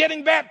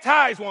 Getting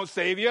baptized won't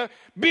save you.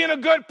 Being a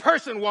good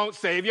person won't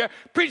save you.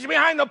 Preaching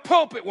behind the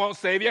pulpit won't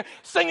save you.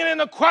 Singing in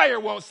the choir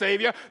won't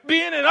save you.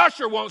 Being an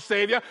usher won't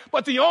save you.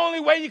 But the only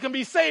way you can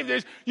be saved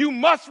is you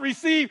must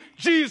receive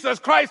Jesus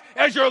Christ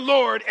as your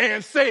Lord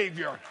and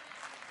Savior.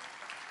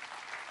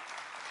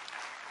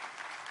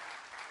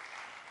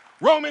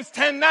 Romans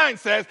 10:9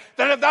 says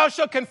that if thou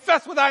shalt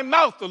confess with thy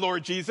mouth the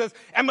Lord Jesus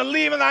and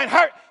believe in thine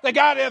heart that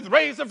God hath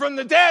raised him from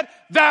the dead,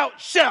 thou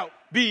shalt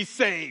be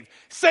saved.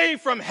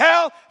 Saved from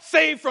hell,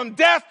 saved from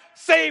death,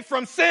 saved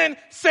from sin,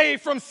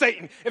 saved from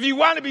Satan. If you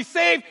want to be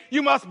saved,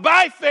 you must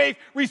by faith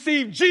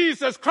receive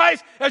Jesus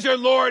Christ as your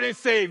Lord and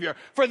Savior.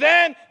 For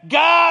then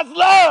God's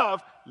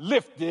love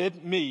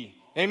lifted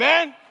me.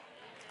 Amen?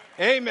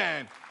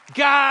 Amen.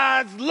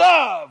 God's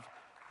love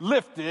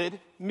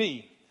lifted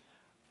me.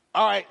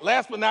 All right,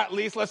 last but not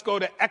least, let's go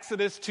to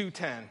Exodus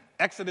 2:10.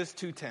 Exodus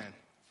 2:10.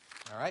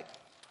 All right?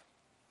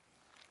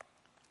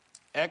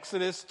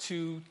 Exodus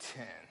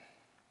 2:10.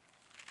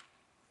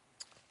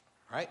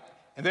 All right?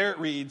 And there it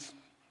reads,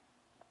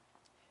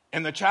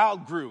 "And the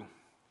child grew,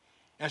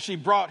 and she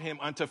brought him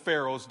unto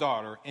Pharaoh's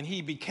daughter, and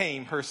he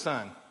became her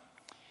son.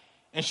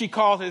 And she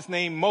called his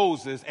name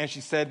Moses, and she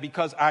said,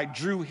 because I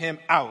drew him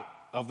out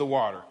of the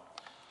water."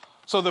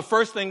 So the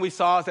first thing we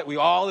saw is that we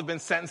all have been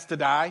sentenced to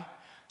die.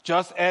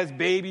 Just as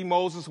baby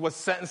Moses was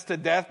sentenced to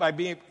death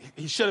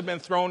he should have been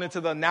thrown into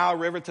the Nile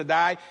River to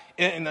die.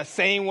 In the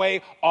same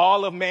way,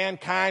 all of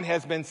mankind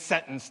has been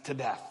sentenced to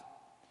death.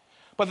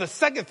 But the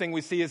second thing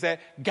we see is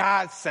that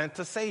God sent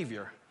a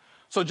Savior.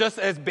 So just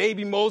as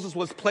baby Moses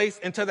was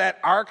placed into that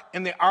ark,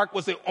 and the ark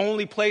was the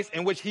only place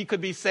in which he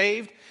could be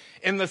saved,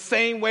 in the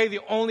same way,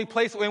 the only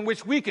place in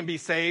which we can be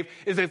saved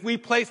is if we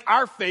place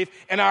our faith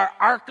in our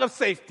ark of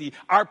safety,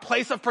 our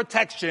place of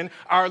protection,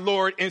 our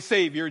Lord and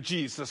Savior,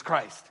 Jesus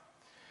Christ.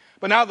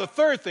 But now the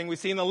third thing we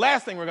see, and the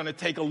last thing we're going to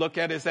take a look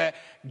at, is that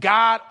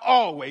God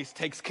always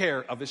takes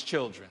care of his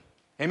children.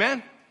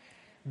 Amen?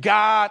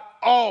 God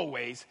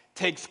always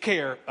takes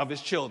care of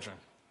his children.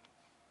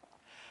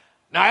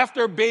 Now,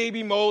 after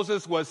baby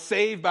Moses was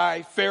saved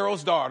by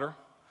Pharaoh's daughter,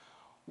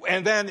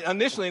 and then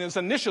initially, in his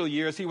initial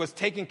years, he was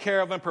taken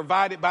care of and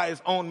provided by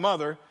his own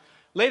mother,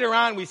 later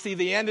on we see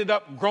they ended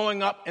up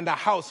growing up in the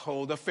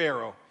household of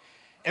Pharaoh.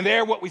 And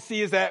there what we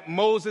see is that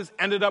Moses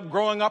ended up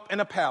growing up in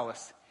a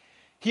palace.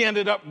 He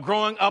ended up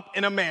growing up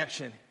in a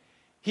mansion.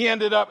 He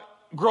ended up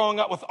growing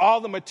up with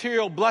all the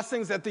material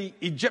blessings that the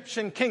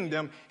Egyptian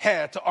kingdom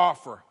had to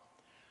offer.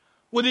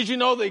 Well, did you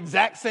know the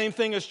exact same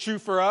thing is true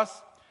for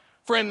us?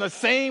 For in the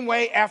same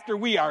way, after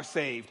we are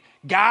saved,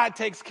 God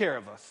takes care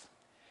of us.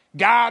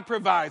 God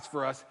provides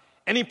for us,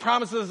 and he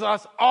promises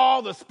us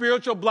all the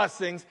spiritual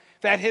blessings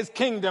that his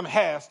kingdom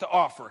has to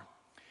offer.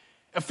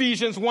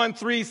 Ephesians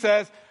 1:3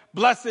 says,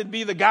 "Blessed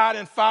be the God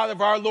and Father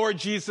of our Lord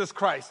Jesus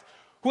Christ,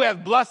 who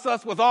hath blessed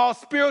us with all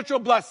spiritual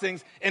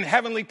blessings in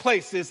heavenly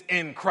places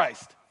in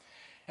Christ."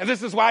 And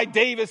this is why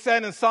David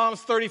said in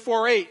Psalms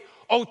 34:8,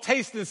 "O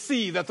taste and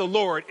see that the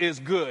Lord is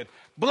good.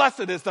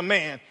 Blessed is the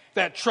man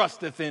that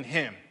trusteth in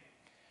him."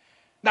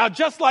 Now,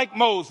 just like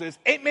Moses,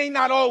 it may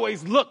not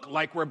always look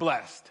like we're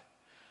blessed.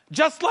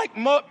 Just like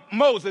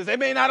Moses, it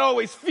may not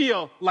always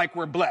feel like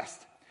we're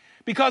blessed,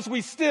 because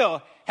we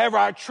still have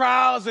our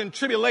trials and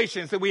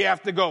tribulations that we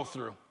have to go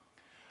through.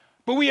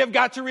 But we have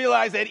got to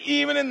realize that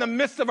even in the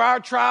midst of our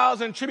trials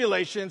and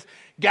tribulations,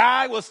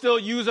 God will still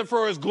use it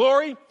for his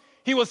glory.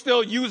 He will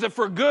still use it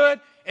for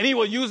good, and he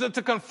will use it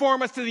to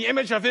conform us to the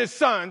image of his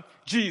son,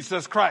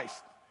 Jesus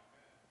Christ.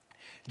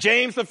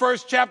 James, the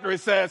 1st chapter,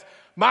 it says,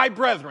 "My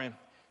brethren,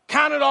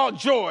 count it all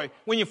joy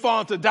when you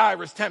fall into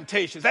diverse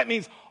temptations." That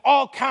means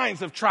all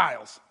kinds of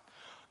trials.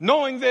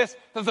 "Knowing this,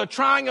 that the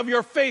trying of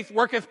your faith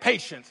worketh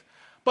patience.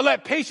 But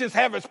let patience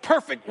have its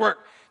perfect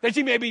work, that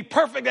ye may be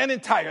perfect and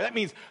entire." That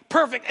means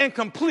perfect and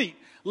complete,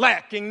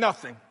 lacking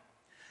nothing.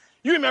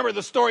 You remember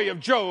the story of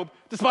Job.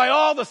 Despite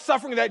all the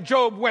suffering that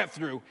Job went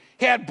through,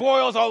 he had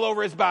boils all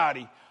over his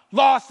body,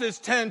 lost his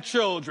 10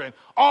 children,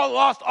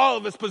 lost all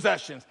of his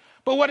possessions.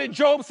 But what did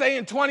Job say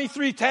in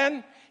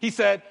 23:10? He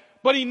said,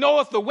 "But he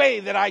knoweth the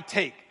way that I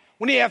take.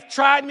 When he hath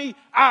tried me,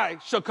 I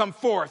shall come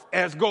forth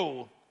as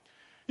gold."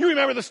 You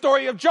remember the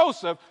story of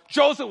Joseph.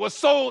 Joseph was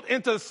sold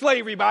into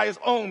slavery by his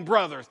own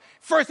brothers.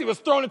 First, he was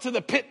thrown into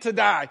the pit to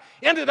die.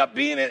 He ended up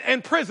being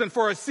in prison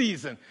for a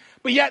season.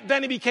 But yet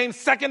then he became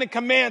second in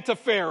command to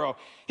Pharaoh.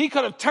 He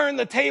could have turned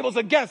the tables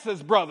against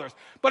his brothers.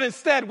 But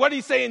instead, what did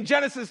he say in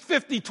Genesis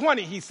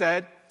 50:20? He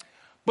said,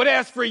 "But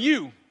as for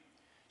you,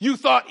 you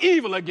thought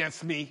evil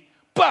against me.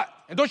 But,"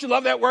 and don't you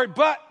love that word,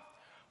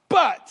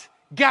 but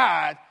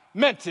God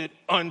meant it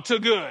unto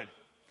good.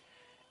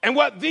 And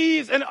what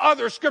these and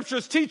other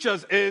scriptures teach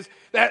us is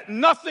that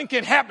nothing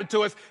can happen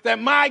to us that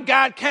my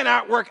God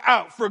cannot work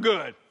out for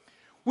good.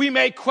 We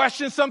may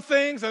question some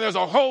things, and there's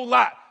a whole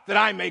lot that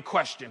I may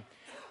question.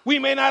 We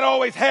may not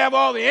always have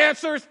all the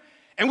answers,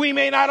 and we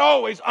may not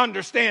always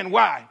understand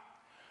why.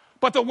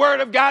 But the Word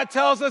of God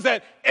tells us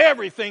that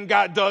everything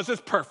God does is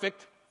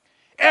perfect.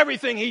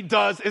 Everything he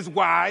does is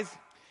wise.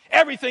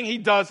 Everything he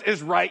does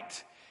is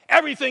right.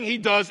 Everything he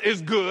does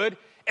is good.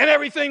 And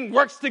everything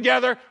works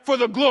together for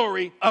the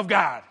glory of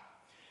God.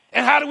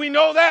 And how do we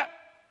know that?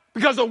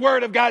 Because the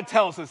Word of God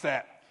tells us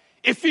that.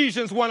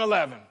 Ephesians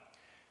 1:11.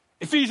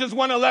 Ephesians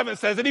 1:11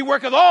 says that he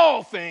worketh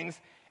all things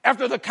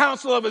after the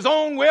counsel of his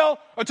own will,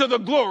 or to the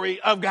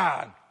glory of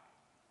God.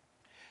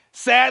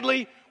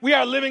 Sadly, we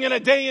are living in a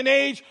day and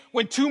age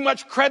when too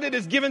much credit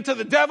is given to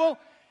the devil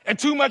and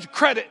too much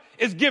credit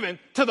is given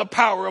to the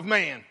power of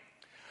man.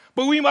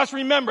 But we must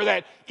remember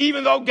that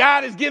even though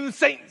God has given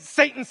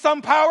Satan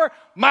some power,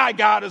 my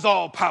God is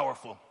all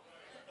powerful.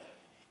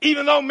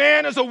 Even though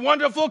man is a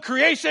wonderful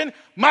creation,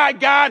 my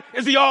God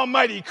is the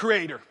almighty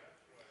creator.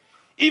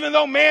 Even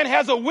though man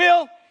has a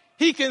will,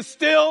 he can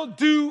still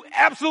do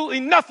absolutely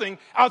nothing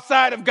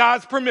outside of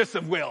God's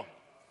permissive will.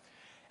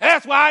 And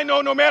that's why I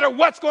know no matter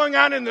what's going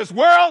on in this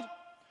world,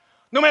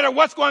 no matter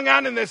what's going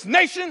on in this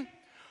nation,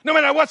 no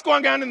matter what's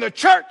going on in the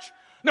church,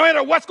 no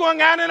matter what's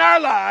going on in our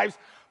lives,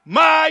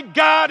 my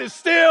God is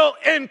still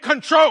in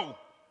control.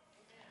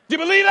 Do you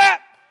believe that?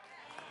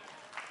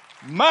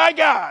 My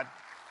God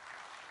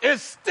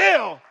is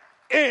still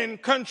in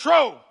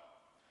control.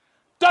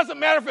 Doesn't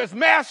matter if it's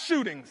mass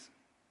shootings,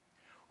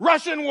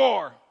 Russian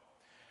war,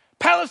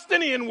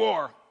 Palestinian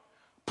war,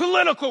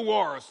 political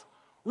wars,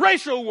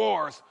 racial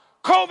wars,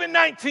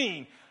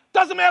 COVID-19.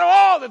 Doesn't matter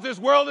all that this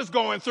world is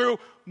going through.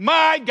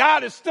 My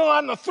God is still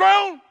on the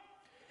throne,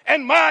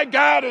 and my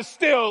God is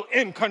still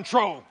in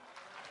control.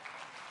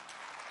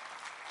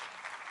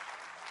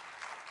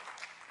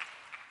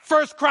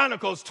 1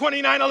 Chronicles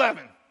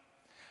 29:11.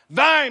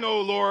 Thine,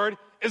 O Lord,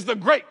 is the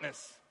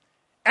greatness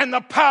and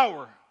the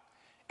power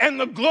and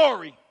the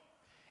glory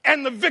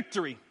and the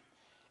victory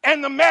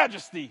and the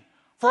majesty,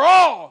 for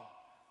all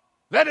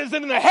that is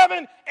in the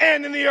heaven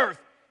and in the earth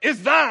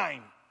is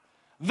thine.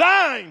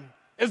 Thine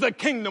is the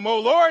kingdom, O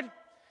Lord,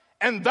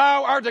 and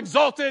thou art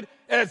exalted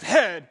as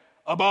head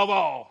above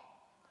all.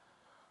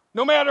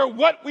 No matter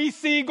what we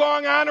see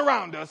going on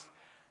around us,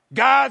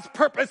 God's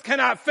purpose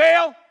cannot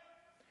fail,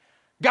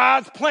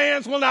 God's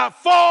plans will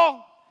not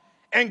fall,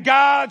 and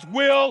God's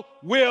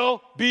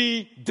will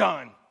be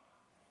done.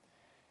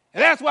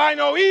 And that's why I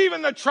know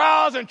even the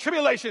trials and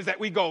tribulations that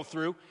we go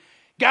through,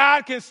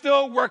 God can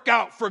still work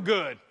out for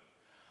good.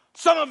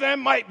 Some of them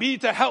might be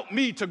to help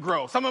me to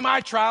grow. Some of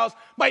my trials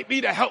might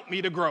be to help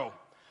me to grow.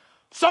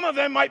 Some of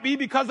them might be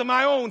because of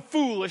my own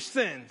foolish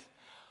sins.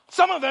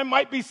 Some of them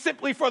might be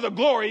simply for the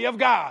glory of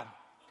God.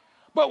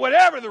 But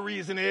whatever the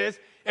reason is,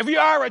 if you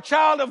are a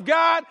child of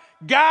God,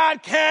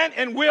 God can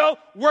and will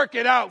work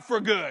it out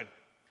for good.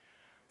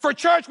 For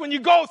church, when you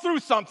go through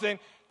something,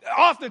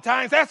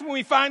 oftentimes that's when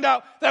we find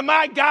out that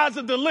my God's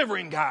a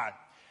delivering God.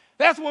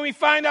 That's when we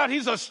find out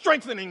he's a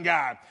strengthening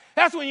God.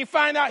 That's when you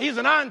find out he's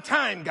an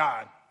on-time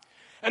God.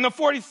 And the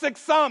 46th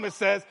Psalmist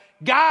says,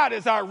 God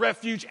is our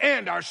refuge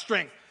and our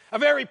strength, a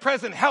very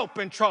present help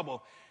in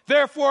trouble.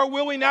 Therefore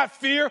will we not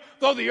fear,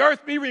 though the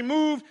earth be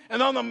removed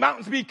and though the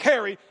mountains be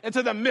carried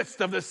into the midst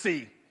of the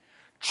sea.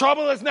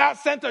 Trouble is not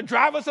sent to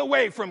drive us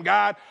away from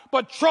God,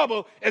 but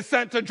trouble is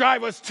sent to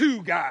drive us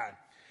to God.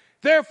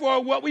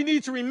 Therefore, what we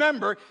need to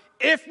remember,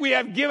 if we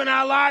have given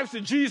our lives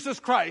to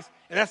Jesus Christ,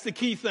 and that's the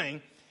key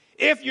thing,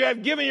 if you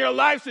have given your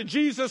lives to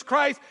Jesus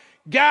Christ,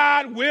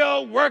 God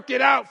will work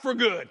it out for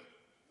good.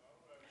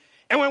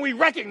 And when we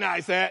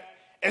recognize that,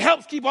 it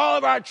helps keep all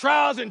of our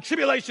trials and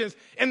tribulations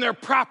in their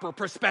proper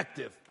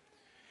perspective.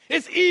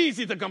 It's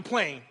easy to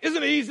complain.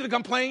 Isn't it easy to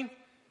complain?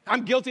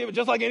 I'm guilty of it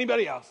just like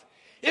anybody else.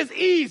 It's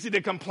easy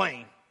to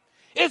complain.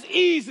 It's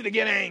easy to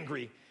get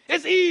angry.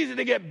 It's easy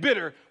to get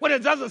bitter when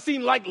it doesn't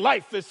seem like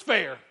life is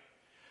fair.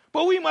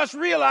 But we must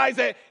realize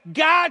that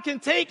God can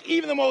take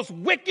even the most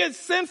wicked,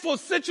 sinful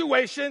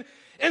situation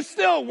and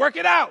still work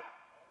it out.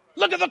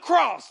 Look at the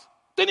cross.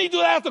 Didn't he do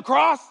that at the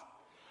cross?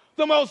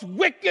 The most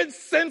wicked,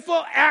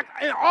 sinful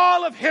act in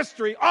all of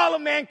history, all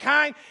of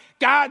mankind,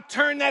 God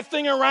turned that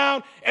thing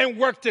around and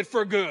worked it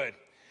for good.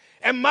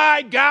 And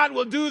my God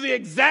will do the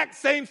exact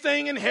same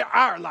thing in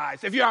our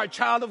lives if you are a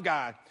child of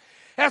God.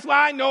 That's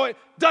why I know it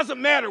doesn't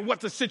matter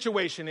what the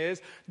situation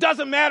is,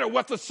 doesn't matter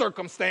what the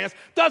circumstance,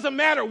 doesn't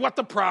matter what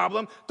the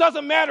problem,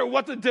 doesn't matter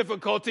what the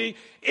difficulty.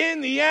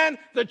 In the end,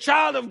 the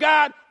child of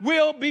God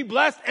will be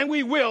blessed and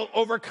we will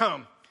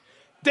overcome.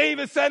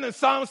 David said in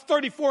Psalms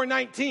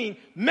 34:19,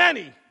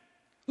 many,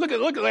 look at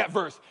that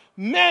verse,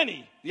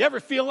 many, you ever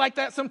feel like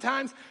that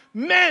sometimes?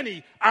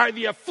 Many are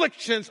the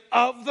afflictions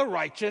of the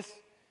righteous.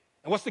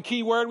 And what's the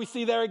key word we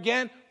see there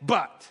again?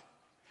 But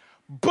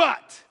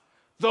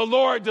the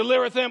Lord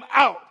delivereth him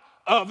out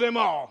of them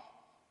all.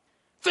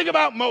 Think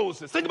about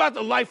Moses. Think about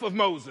the life of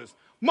Moses.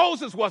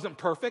 Moses wasn't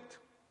perfect.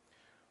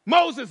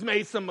 Moses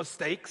made some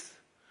mistakes.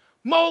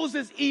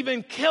 Moses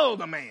even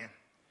killed a man.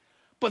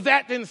 But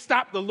that didn't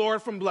stop the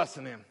Lord from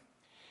blessing him.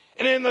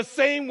 And in the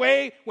same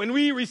way, when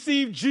we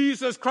receive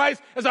Jesus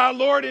Christ as our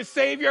Lord and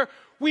Savior,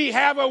 we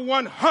have a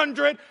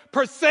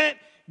 100%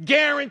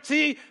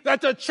 guarantee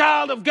that the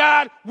child of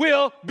God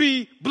will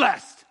be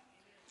blessed.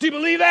 Do you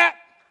believe that?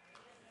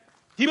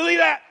 Do you believe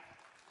that?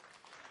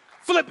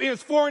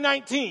 Philippians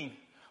 4:19.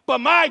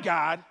 But my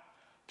God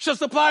shall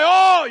supply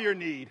all your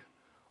need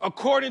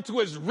according to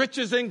his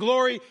riches and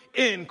glory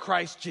in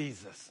Christ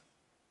Jesus.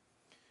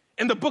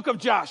 In the book of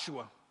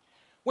Joshua,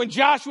 when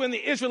Joshua and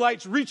the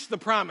Israelites reached the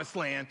promised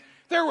land,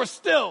 there were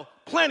still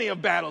plenty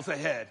of battles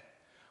ahead.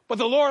 But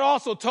the Lord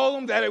also told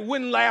them that it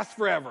wouldn't last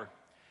forever.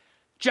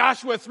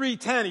 Joshua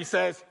 3:10, he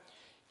says,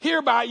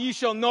 hereby ye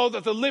shall know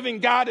that the living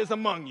God is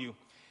among you,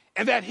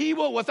 and that he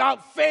will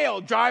without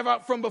fail drive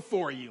out from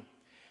before you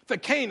the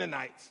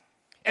Canaanites,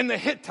 and the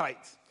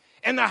Hittites,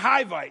 and the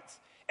Hivites,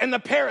 and the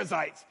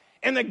Perizzites,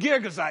 and the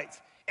Girgashites,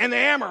 and the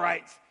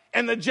Amorites,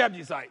 and the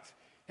Jebusites.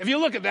 If you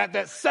look at that,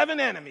 that's 7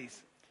 enemies.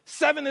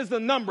 7 is the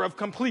number of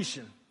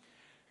completion.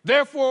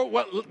 Therefore,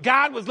 what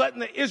God was letting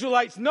the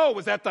Israelites know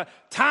was that the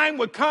time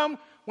would come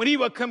when he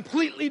would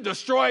completely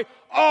destroy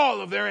all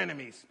of their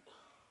enemies.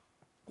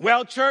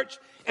 Well, church,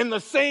 in the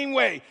same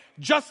way,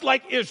 just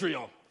like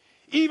Israel,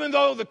 even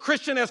though the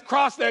Christian has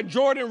crossed that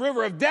Jordan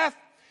River of death,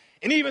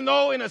 and even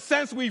though, in a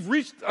sense, we've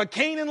reached a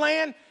Canaan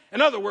land,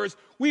 in other words,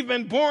 we've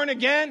been born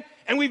again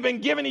and we've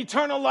been given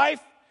eternal life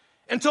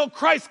until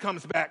Christ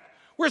comes back,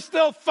 we're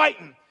still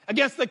fighting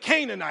against the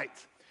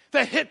Canaanites,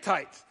 the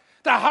Hittites,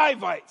 the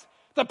Hivites,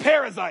 the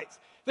Perizzites,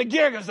 the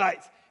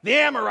Girgashites, the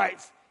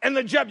Amorites, and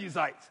the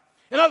Jebusites.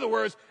 In other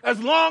words, as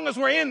long as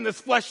we're in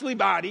this fleshly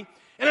body,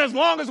 and as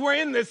long as we're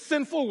in this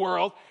sinful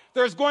world,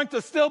 there's going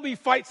to still be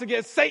fights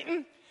against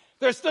Satan,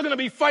 there's still going to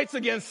be fights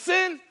against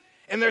sin,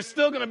 and there's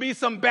still going to be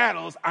some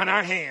battles on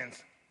our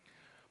hands.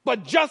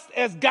 But just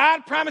as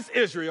God promised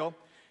Israel,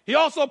 he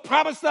also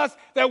promised us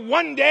that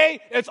one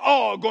day it's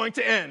all going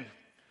to end.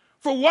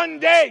 For one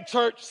day,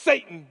 church,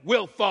 Satan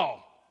will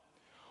fall.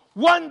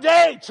 One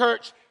day,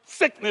 church,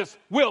 sickness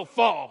will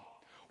fall.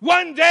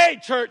 One day,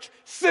 church,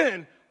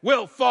 sin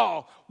will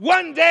fall.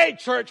 One day,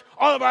 church,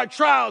 all of our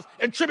trials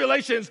and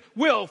tribulations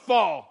will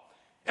fall.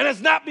 And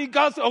it's not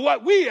because of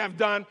what we have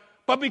done,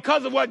 but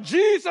because of what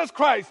Jesus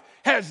Christ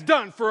has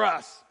done for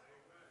us.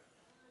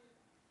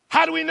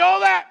 How do we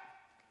know that?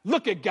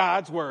 Look at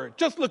God's word.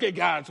 Just look at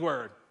God's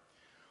word.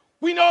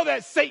 We know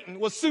that Satan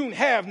will soon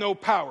have no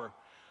power.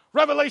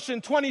 Revelation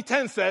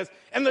 20:10 says,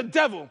 and the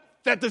devil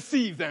that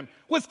deceived them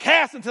was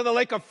cast into the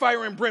lake of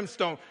fire and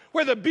brimstone,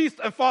 where the beast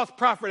and false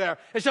prophet are,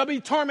 and shall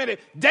be tormented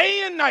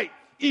day and night,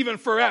 even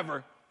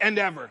forever and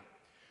ever.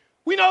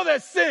 We know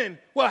that sin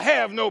will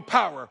have no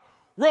power.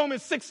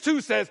 Romans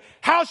 6:2 says,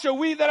 how shall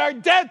we that are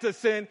dead to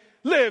sin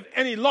live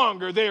any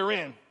longer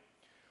therein?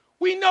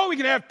 We know we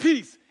can have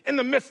peace in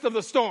the midst of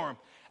the storm.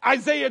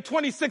 Isaiah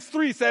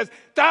 26:3 says,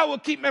 thou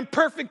wilt keep in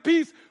perfect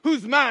peace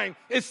whose mind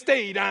is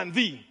stayed on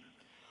thee.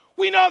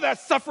 We know that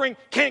suffering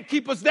can't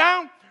keep us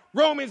down.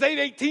 Romans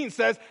 8:18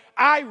 says,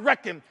 I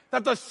reckon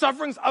that the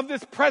sufferings of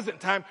this present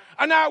time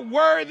are not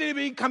worthy to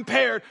be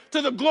compared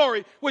to the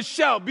glory which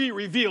shall be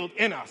revealed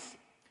in us.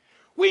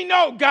 We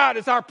know God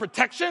is our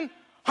protection.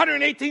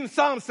 118th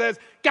Psalm says,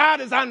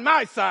 God is on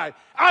my side.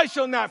 I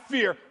shall not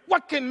fear.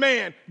 What can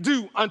man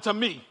do unto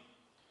me?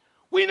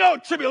 We know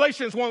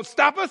tribulations won't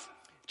stop us.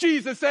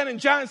 Jesus said in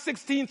John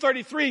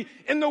 16:33,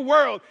 in the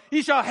world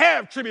ye shall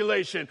have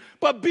tribulation,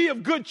 but be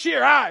of good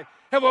cheer. I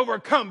have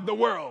overcome the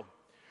world.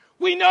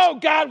 We know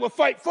God will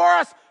fight for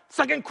us.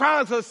 2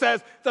 Chronicles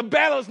says, the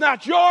battle is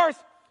not yours,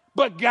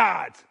 but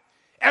God's.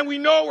 And we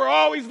know we're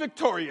always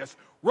victorious.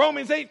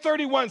 Romans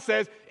 8:31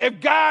 says, if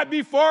God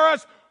be for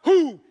us,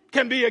 who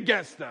can be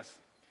against us?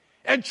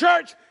 And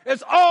church,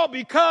 it's all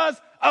because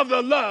of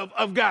the love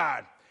of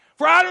God.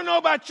 For I don't know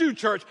about you,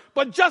 church,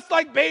 but just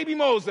like baby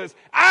Moses,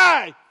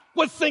 I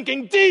was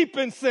sinking deep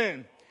in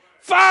sin,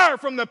 far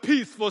from the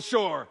peaceful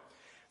shore,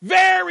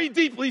 very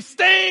deeply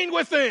stained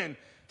within,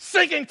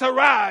 sinking to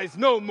rise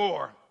no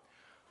more.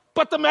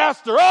 But the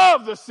master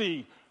of the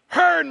sea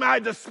heard my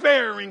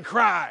despairing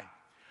cry.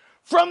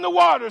 From the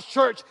waters,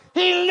 church,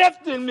 he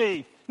lifted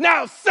me.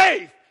 Now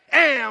safe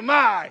am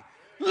I.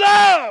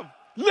 Love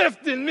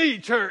lifted me,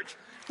 church,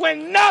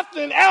 when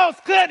nothing else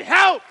could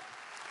help.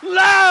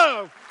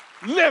 Love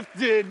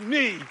lifted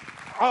me.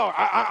 Oh,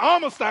 I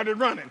almost started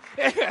running.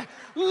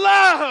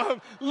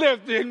 Love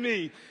lifted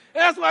me.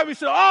 That's why we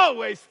should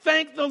always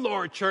thank the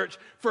Lord, church,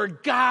 for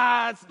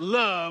God's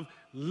love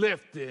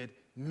lifted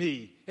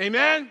me.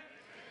 Amen?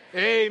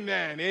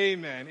 Amen,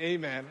 amen,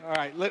 amen. All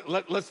right,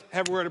 let's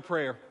have a word of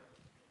prayer.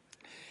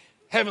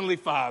 Heavenly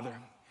Father,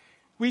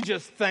 we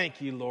just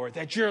thank you, Lord,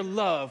 that your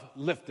love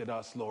lifted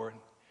us, Lord.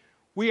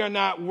 We are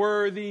not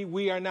worthy,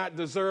 we are not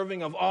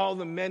deserving of all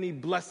the many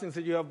blessings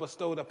that you have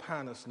bestowed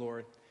upon us,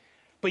 Lord.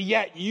 But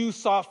yet you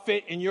saw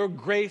fit in your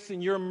grace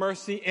and your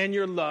mercy and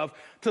your love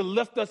to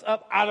lift us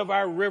up out of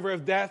our river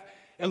of death.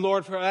 And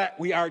Lord, for that,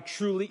 we are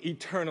truly,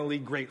 eternally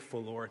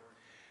grateful, Lord.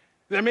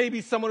 There may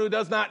be someone who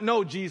does not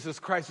know Jesus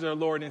Christ as their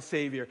Lord and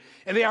Savior,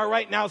 and they are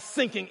right now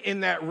sinking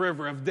in that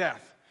river of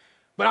death.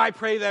 But I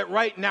pray that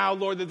right now,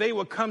 Lord, that they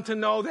will come to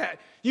know that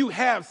you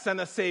have sent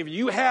a Savior.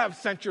 You have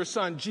sent your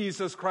Son,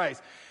 Jesus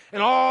Christ.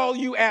 And all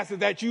you ask is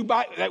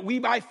that we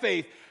by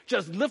faith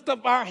just lift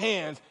up our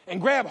hands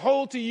and grab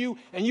hold to you,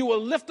 and you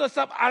will lift us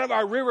up out of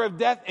our river of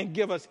death and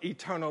give us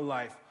eternal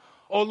life.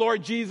 Oh,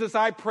 Lord Jesus,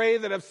 I pray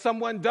that if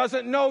someone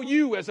doesn't know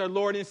you as their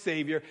Lord and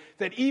Savior,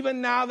 that even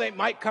now they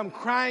might come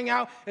crying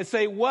out and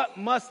say, what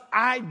must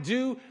I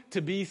do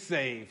to be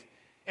saved?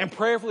 And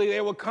prayerfully they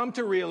will come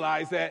to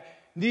realize that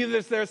neither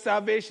is there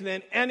salvation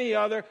in any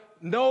other,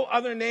 no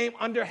other name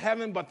under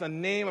heaven but the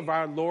name of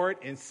our Lord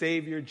and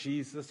Savior,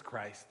 Jesus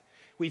Christ.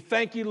 We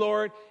thank you,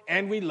 Lord,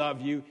 and we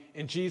love you.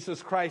 In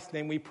Jesus Christ's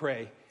name we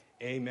pray.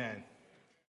 Amen.